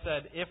his wife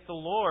said, if the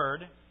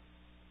Lord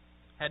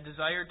had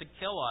desired to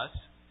kill us,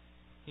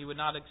 he would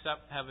not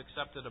have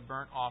accepted a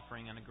burnt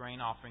offering and a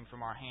grain offering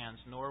from our hands,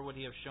 nor would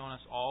he have shown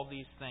us all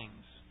these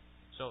things.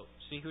 So,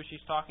 see who she's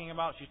talking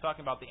about? She's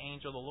talking about the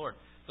angel of the Lord.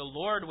 The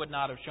Lord would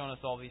not have shown us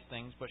all these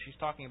things, but she's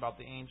talking about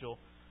the angel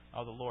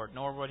of the Lord.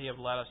 Nor would he have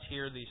let us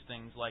hear these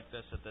things like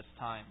this at this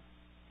time.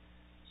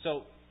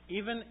 So,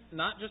 even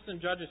not just in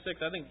Judges 6,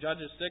 I think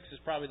Judges 6 is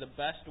probably the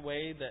best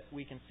way that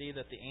we can see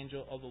that the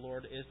angel of the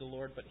Lord is the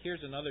Lord. But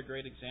here's another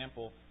great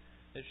example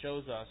that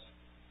shows us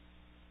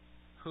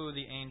who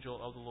the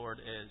angel of the Lord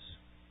is.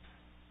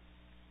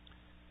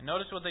 And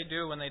notice what they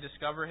do when they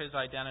discover his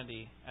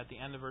identity at the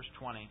end of verse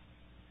 20.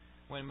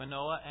 When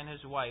Manoah and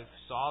his wife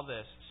saw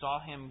this,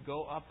 saw him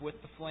go up with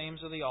the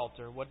flames of the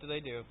altar, what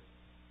do?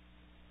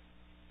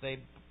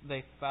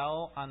 They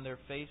fell on their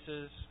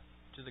faces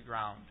to the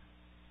ground.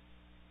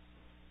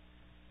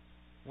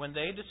 When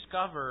they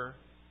discover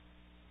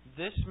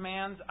this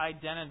man's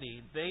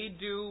identity, they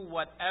do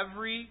what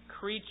every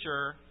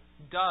creature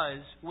does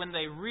when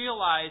they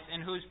realize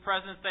in whose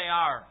presence they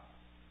are.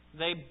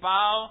 They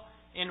bow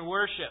in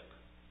worship.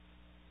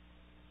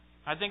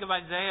 I think of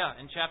Isaiah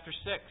in chapter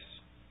 6.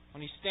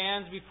 When he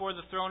stands before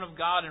the throne of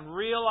God and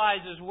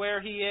realizes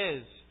where he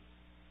is,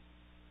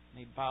 and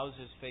he bows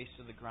his face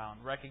to the ground,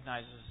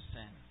 recognizes his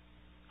sin.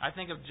 I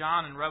think of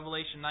John in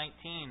Revelation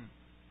 19.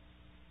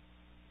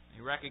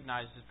 He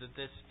recognizes that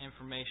this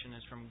information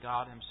is from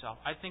God himself.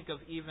 I think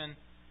of even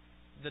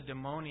the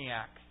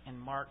demoniac in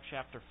Mark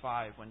chapter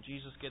 5 when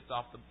Jesus gets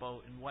off the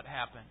boat, and what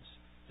happens?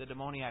 The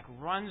demoniac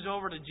runs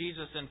over to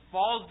Jesus and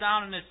falls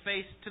down on his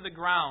face to the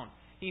ground.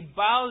 He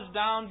bows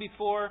down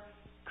before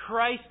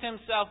Christ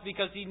himself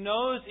because he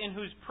knows in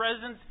whose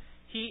presence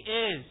he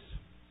is.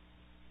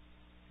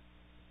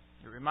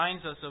 It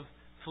reminds us of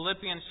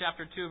Philippians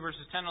chapter 2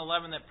 verses 10 and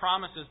 11 that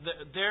promises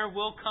that there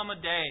will come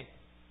a day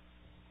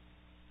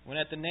when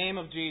at the name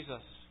of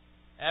Jesus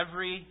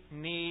every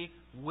knee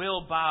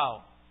will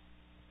bow,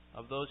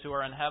 of those who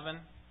are in heaven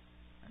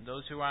and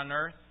those who are on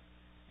earth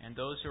and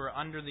those who are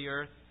under the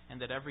earth, and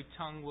that every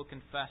tongue will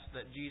confess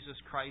that Jesus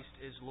Christ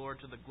is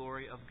Lord to the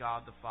glory of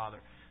God the Father.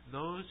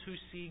 Those who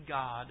see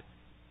God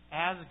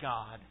as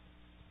God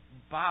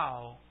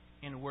bow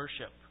in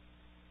worship.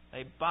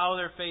 They bow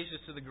their faces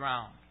to the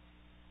ground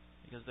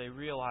because they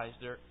realize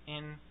their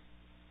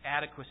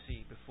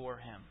inadequacy before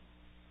Him.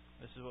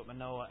 This is what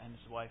Manoah and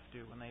his wife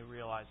do when they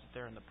realize that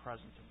they're in the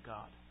presence of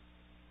God.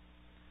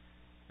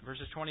 In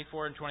verses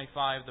 24 and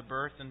 25, the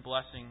birth and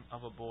blessing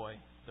of a boy.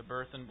 The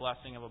birth and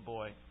blessing of a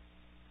boy.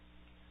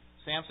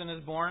 Samson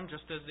is born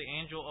just as the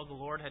angel of the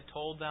Lord had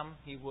told them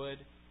he would.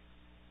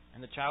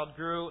 And the child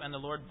grew, and the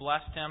Lord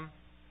blessed him.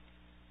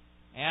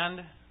 And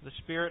the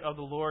Spirit of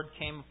the Lord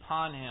came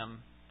upon him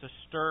to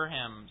stir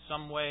him.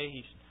 Some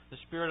way, the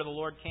Spirit of the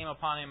Lord came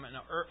upon him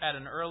at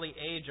an early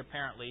age,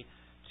 apparently,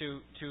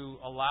 to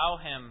allow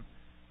him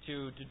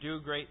to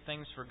do great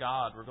things for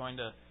God. We're going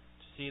to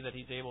see that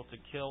he's able to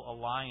kill a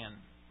lion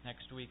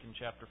next week in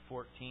chapter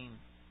 14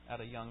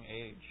 at a young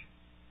age.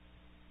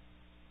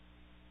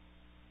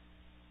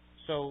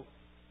 So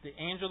the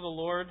angel of the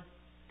Lord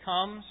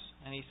comes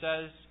and he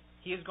says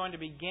he is going to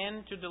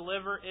begin to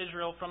deliver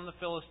Israel from the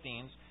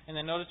Philistines. And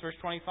then notice verse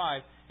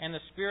 25, and the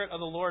Spirit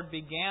of the Lord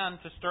began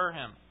to stir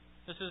him.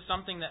 This is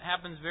something that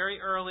happens very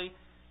early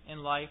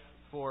in life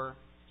for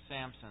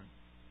Samson.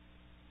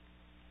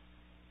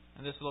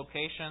 And this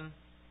location,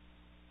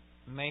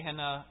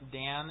 Mahana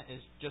Dan,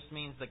 just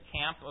means the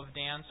camp of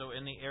Dan, so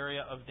in the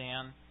area of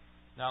Dan,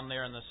 down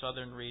there in the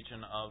southern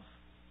region of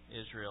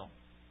Israel.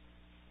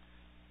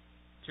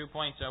 2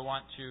 points I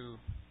want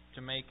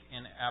to make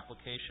in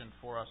application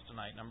for us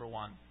tonight. Number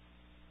one,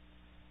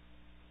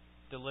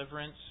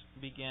 deliverance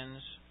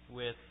begins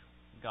with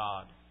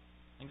God.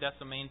 I think that's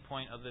the main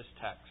point of this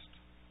text.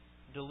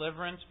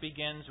 Deliverance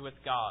begins with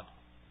God.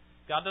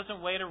 God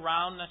doesn't wait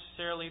around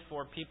necessarily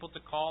for people to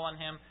call on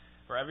Him,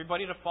 for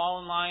everybody to fall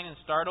in line and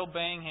start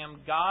obeying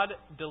Him. God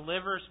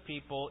delivers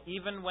people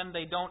even when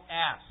they don't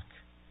ask,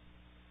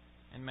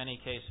 in many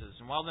cases.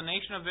 And while the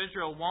nation of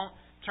Israel won't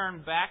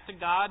turn back to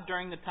God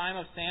during the time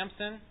of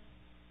Samson,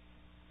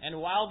 and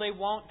while they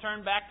won't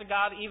turn back to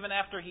God even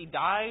after he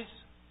dies,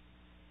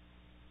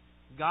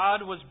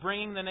 God was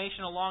bringing the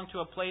nation along to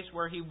a place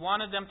where He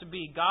wanted them to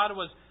be. God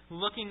was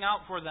looking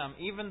out for them,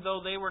 even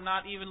though they were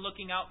not even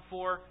looking out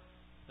for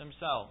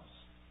themselves.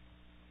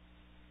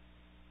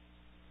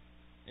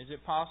 Is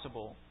it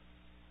possible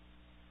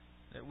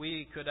that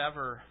we could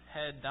ever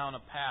head down a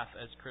path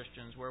as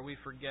Christians where we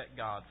forget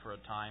God for a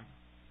time,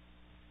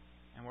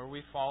 and where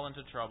we fall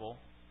into trouble,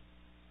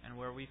 and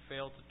where we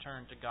fail to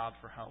turn to God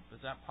for help?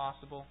 Is that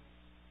possible?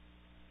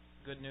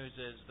 Good news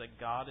is that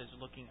God is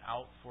looking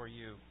out for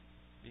you,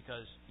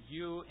 because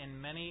you,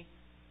 in many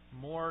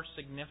more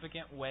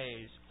significant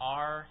ways,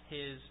 are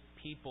His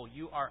people.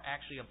 You are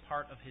actually a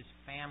part of His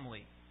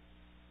family.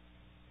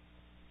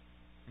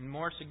 In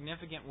more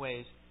significant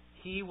ways,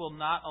 He will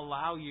not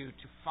allow you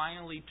to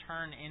finally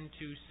turn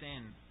into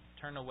sin,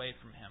 turn away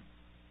from Him.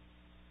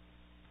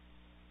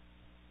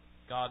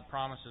 God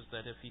promises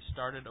that if He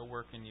started a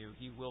work in you,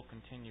 He will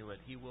continue it.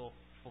 He will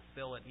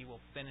fulfill it. He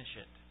will finish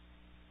it.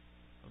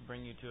 He will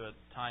bring you to a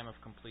time of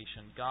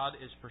completion. God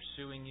is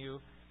pursuing you,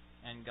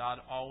 and God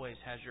always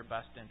has your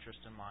best interest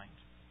in mind.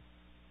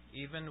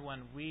 Even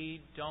when we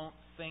don't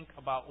think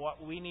about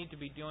what we need to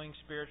be doing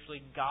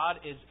spiritually, God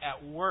is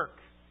at work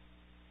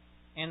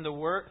in the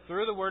word,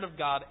 through the Word of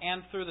God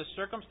and through the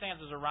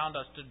circumstances around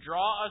us, to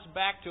draw us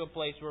back to a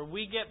place where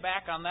we get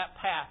back on that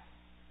path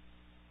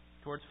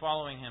towards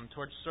following Him,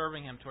 towards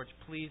serving Him, towards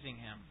pleasing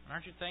Him.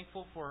 Aren't you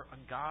thankful for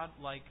a God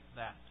like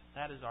that?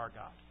 That is our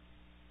God.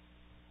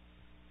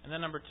 And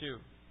then number two,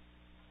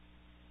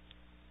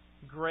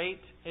 great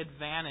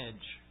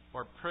advantage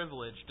or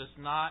privilege does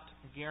not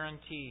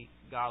guarantee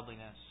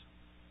godliness.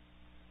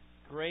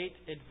 Great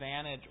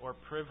advantage or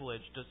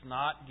privilege does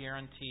not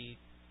guarantee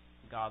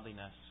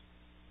godliness.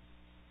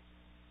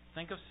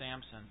 Think of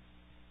Samson.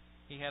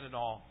 He had it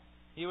all.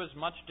 He was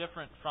much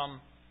different from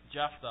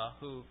Jephthah,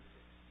 who,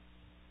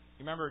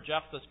 you remember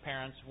Jephthah's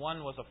parents,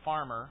 one was a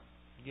farmer,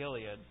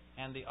 Gilead,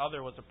 and the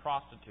other was a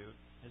prostitute.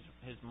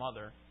 His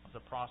mother was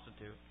a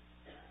prostitute.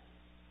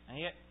 And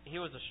he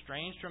was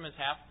estranged from his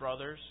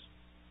half-brothers,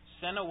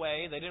 sent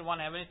away. They didn't want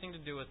to have anything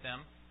to do with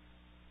him.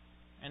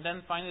 And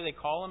then finally they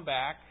call him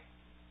back,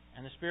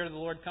 and the Spirit of the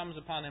Lord comes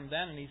upon him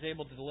then, and he's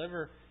able to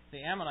deliver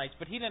the Ammonites.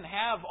 But he didn't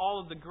have all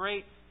of the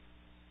great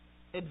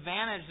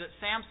advantage that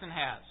Samson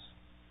has.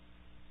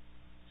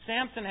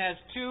 Samson has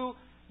two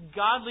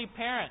godly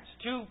parents,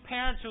 two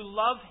parents who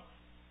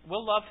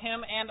will love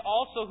him, and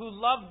also who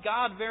love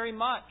God very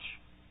much.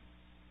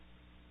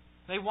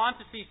 They want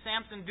to see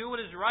Samson do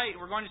what is right.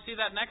 We're going to see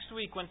that next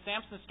week when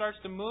Samson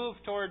starts to move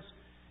towards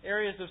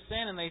areas of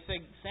sin, and they say,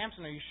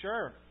 Samson, are you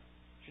sure?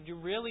 Should you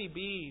really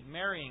be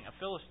marrying a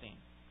Philistine?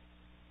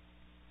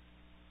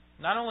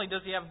 Not only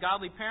does he have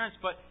godly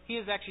parents, but he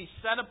is actually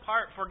set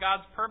apart for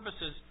God's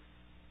purposes.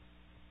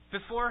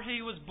 Before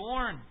he was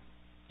born,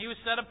 he was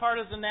set apart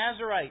as a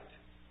Nazirite,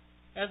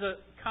 as a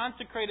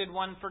consecrated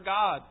one for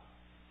God.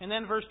 And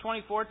then verse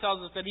 24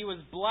 tells us that he was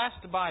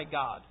blessed by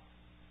God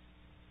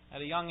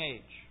at a young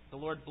age. The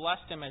Lord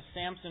blessed him as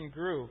Samson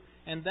grew.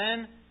 And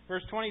then,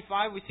 verse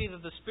 25, we see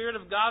that the Spirit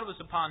of God was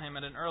upon him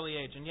at an early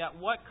age. And yet,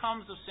 what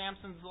comes of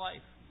Samson's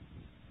life?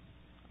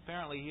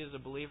 Apparently, he is a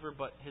believer,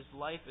 but his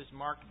life is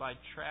marked by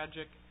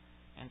tragic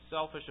and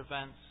selfish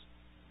events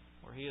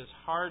where he is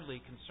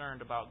hardly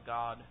concerned about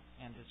God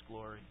and His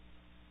glory.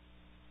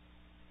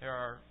 There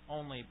are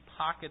only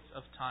pockets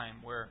of time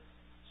where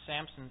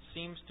Samson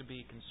seems to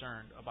be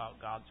concerned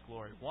about God's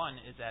glory. One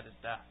is at his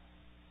death.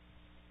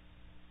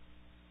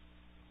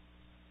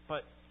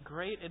 But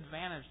great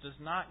advantage does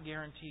not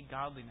guarantee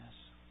godliness.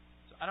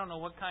 So I don't know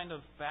what kind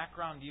of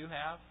background you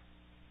have,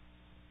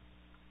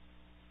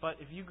 but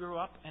if you grew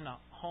up in a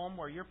home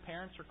where your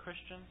parents are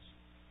Christians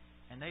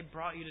and they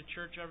brought you to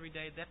church every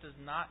day, that does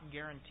not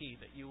guarantee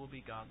that you will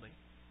be godly.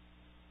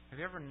 Have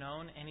you ever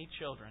known any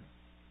children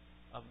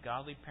of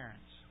godly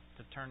parents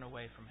to turn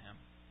away from Him?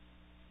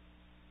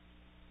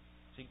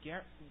 See,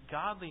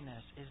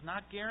 godliness is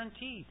not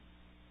guaranteed.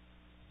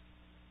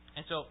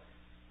 And so,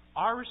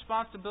 our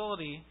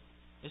responsibility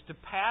is to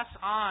pass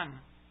on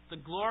the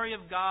glory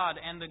of God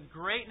and the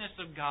greatness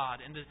of God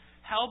and to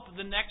help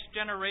the next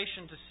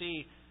generation to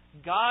see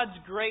God's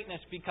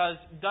greatness, because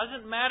it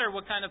doesn't matter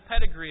what kind of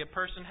pedigree a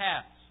person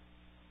has.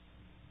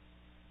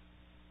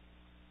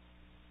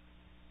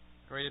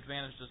 Great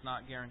advantage does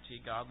not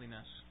guarantee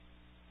godliness.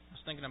 I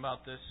was thinking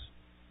about this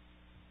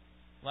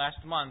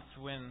last month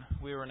when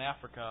we were in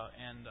Africa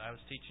and I was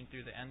teaching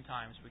through the end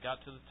times. We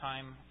got to the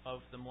time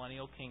of the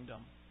millennial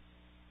kingdom.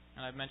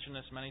 And I've mentioned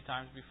this many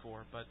times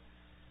before, but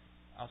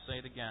I'll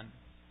say it again.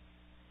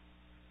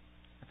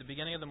 At the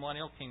beginning of the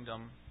millennial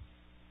kingdom,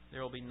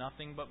 there will be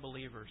nothing but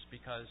believers,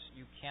 because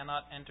you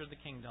cannot enter the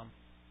kingdom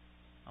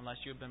unless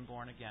you have been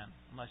born again,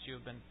 unless you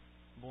have been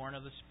born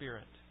of the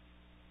Spirit.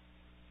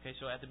 Okay,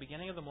 so at the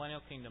beginning of the millennial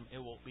kingdom, it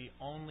will be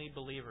only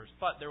believers.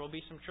 But there will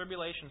be some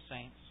tribulation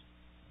saints,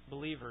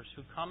 believers,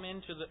 who come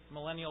into the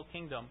millennial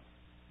kingdom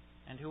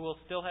and who will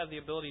still have the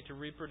ability to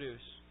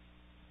reproduce.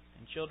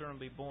 And children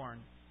will be born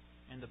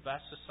in the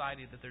best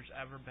society that there's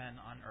ever been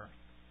on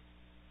earth.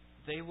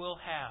 They will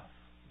have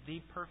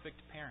the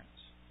perfect parents.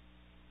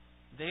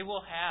 They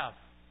will have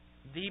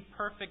the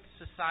perfect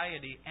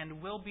society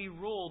and will be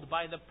ruled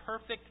by the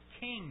perfect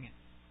King,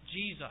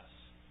 Jesus.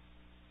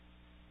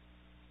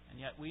 And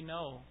yet we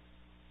know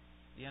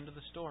the end of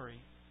the story,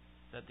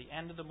 that at the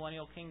end of the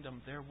millennial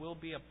kingdom there will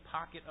be a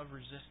pocket of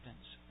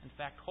resistance. In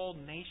fact, whole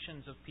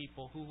nations of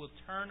people who will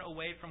turn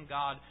away from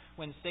God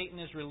when Satan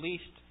is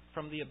released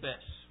from the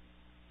abyss.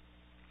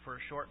 For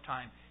a short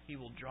time, he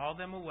will draw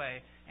them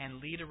away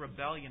and lead a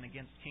rebellion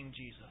against King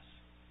Jesus.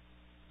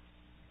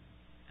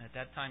 And at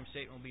that time,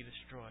 Satan will be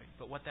destroyed.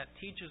 But what that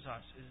teaches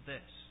us is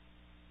this.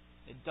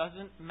 It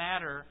doesn't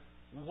matter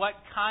what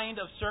kind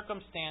of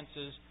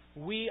circumstances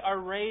we are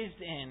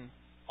raised in,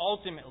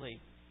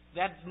 ultimately.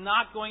 That's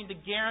not going to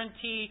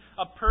guarantee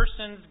a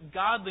person's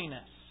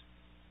godliness.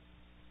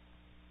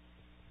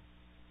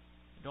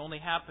 It only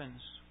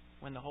happens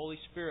when the Holy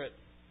Spirit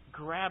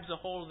grabs a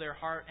hold of their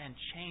heart and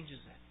changes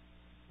it.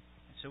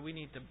 And so we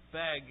need to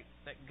beg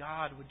that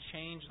God would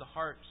change the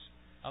hearts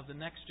of the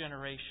next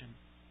generation.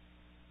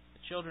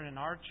 Children in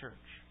our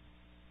church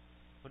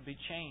would be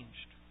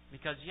changed.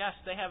 Because yes,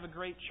 they have a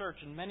great church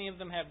and many of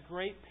them have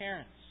great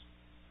parents.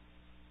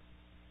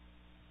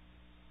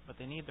 But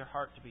they need their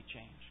heart to be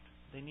changed.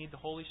 They need the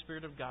Holy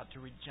Spirit of God to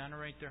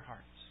regenerate their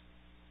hearts.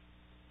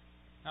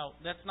 Now,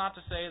 that's not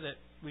to say that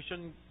we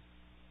shouldn't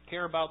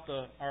care about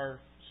our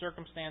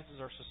circumstances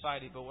or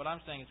society, but what I'm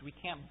saying is we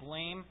can't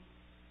blame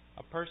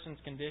a person's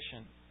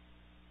condition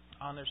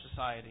on their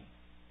society,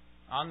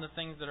 on the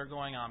things that are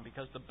going on,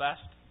 because the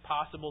best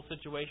possible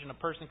situation a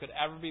person could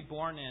ever be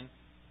born in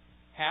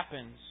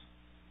happens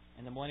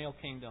in the millennial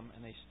kingdom,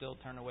 and they still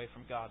turn away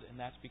from God. And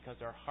that's because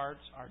our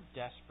hearts are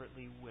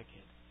desperately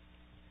wicked.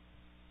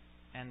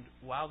 And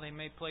while they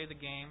may play the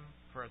game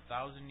for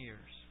 1,000 years,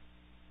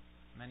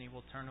 many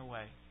will turn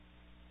away.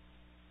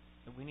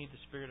 But we need the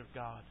Spirit of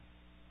God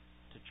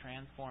to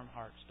transform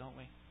hearts, don't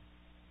we?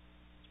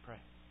 Let's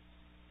pray.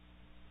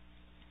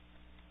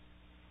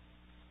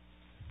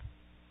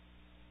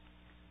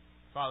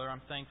 Father,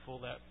 I'm thankful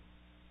that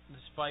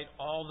despite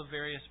all the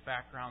various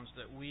backgrounds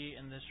that we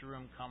in this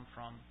room come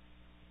from,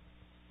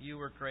 You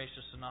were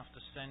gracious enough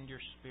to send Your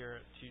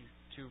Spirit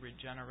to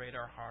regenerate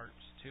our hearts,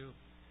 to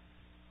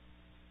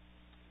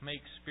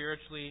make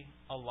spiritually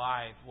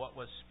alive what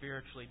was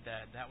spiritually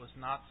dead. That was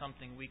not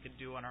something we could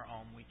do on our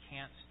own. We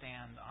can't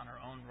stand on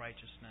our own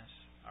righteousness,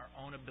 our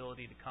own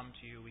ability to come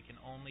to You. We can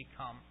only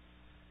come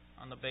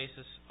on the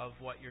basis of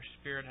what Your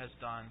Spirit has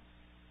done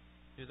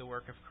through the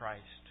work of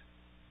Christ.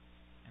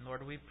 And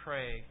Lord, we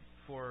pray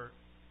for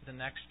the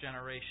next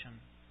generation,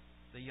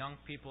 the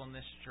young people in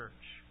this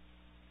church.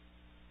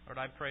 Lord,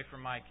 I pray for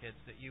my kids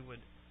that You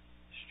would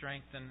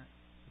strengthen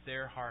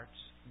their hearts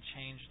and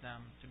change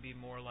them to be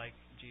more like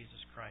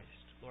Jesus Christ.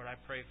 Lord, I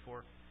pray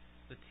for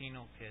the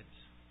Tino kids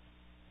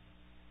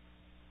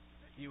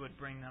that You would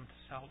bring them to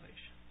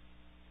salvation.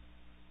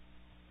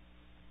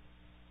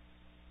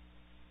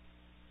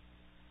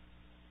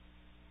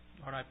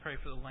 Lord, I pray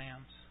for the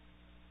Lambs.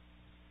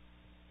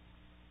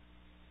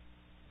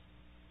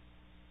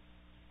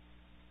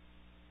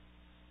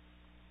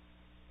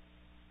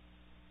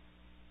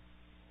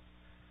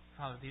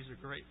 Father, these are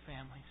great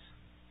families.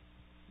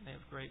 They have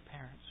great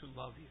parents who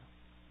love you.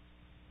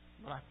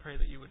 But I pray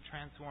that you would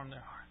transform their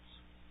hearts.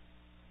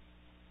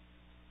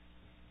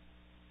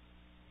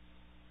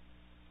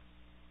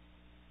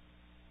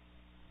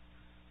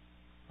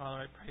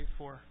 Father, I pray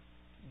for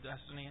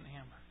Destiny and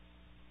Amber.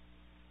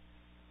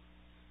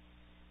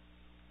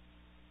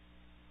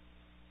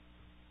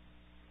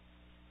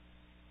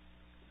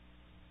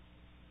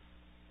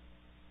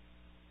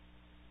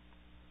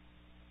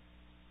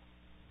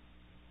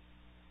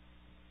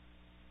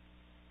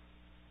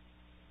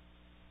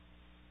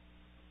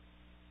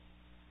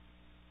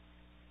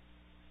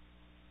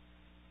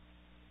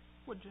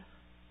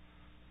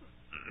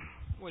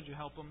 Would you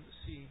help them to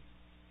see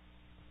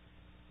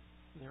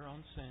their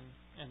own sin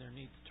and their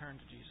need to turn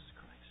to Jesus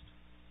Christ?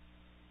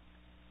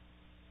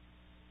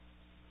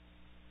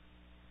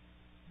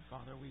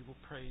 Father, we will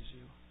praise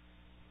you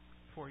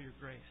for your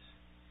grace,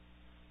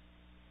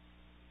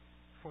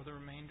 for the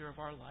remainder of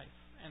our life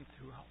and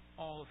throughout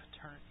all of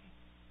eternity.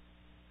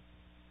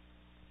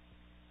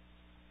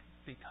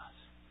 Because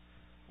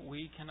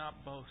we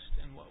cannot boast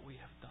in what we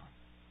have done,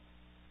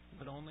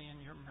 but only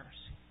in your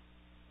mercy.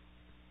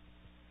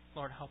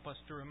 Lord, help us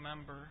to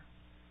remember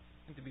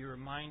and to be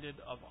reminded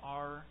of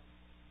our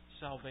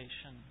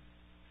salvation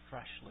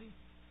freshly.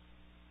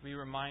 Be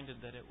reminded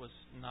that it was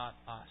not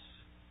us.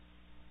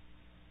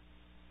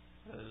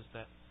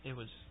 That it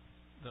was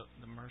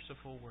the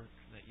merciful work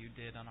that you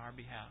did on our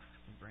behalf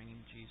in bringing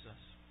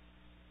Jesus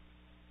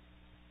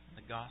and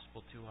the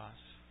gospel to us.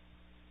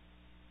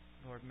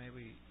 Lord, may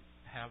we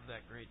have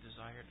that great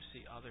desire to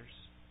see others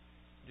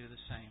do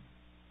the same.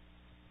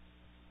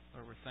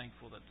 Lord, we're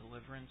thankful that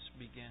deliverance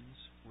begins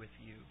with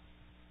you.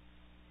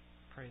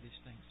 Pray these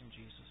things in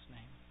Jesus'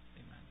 name.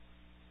 Amen.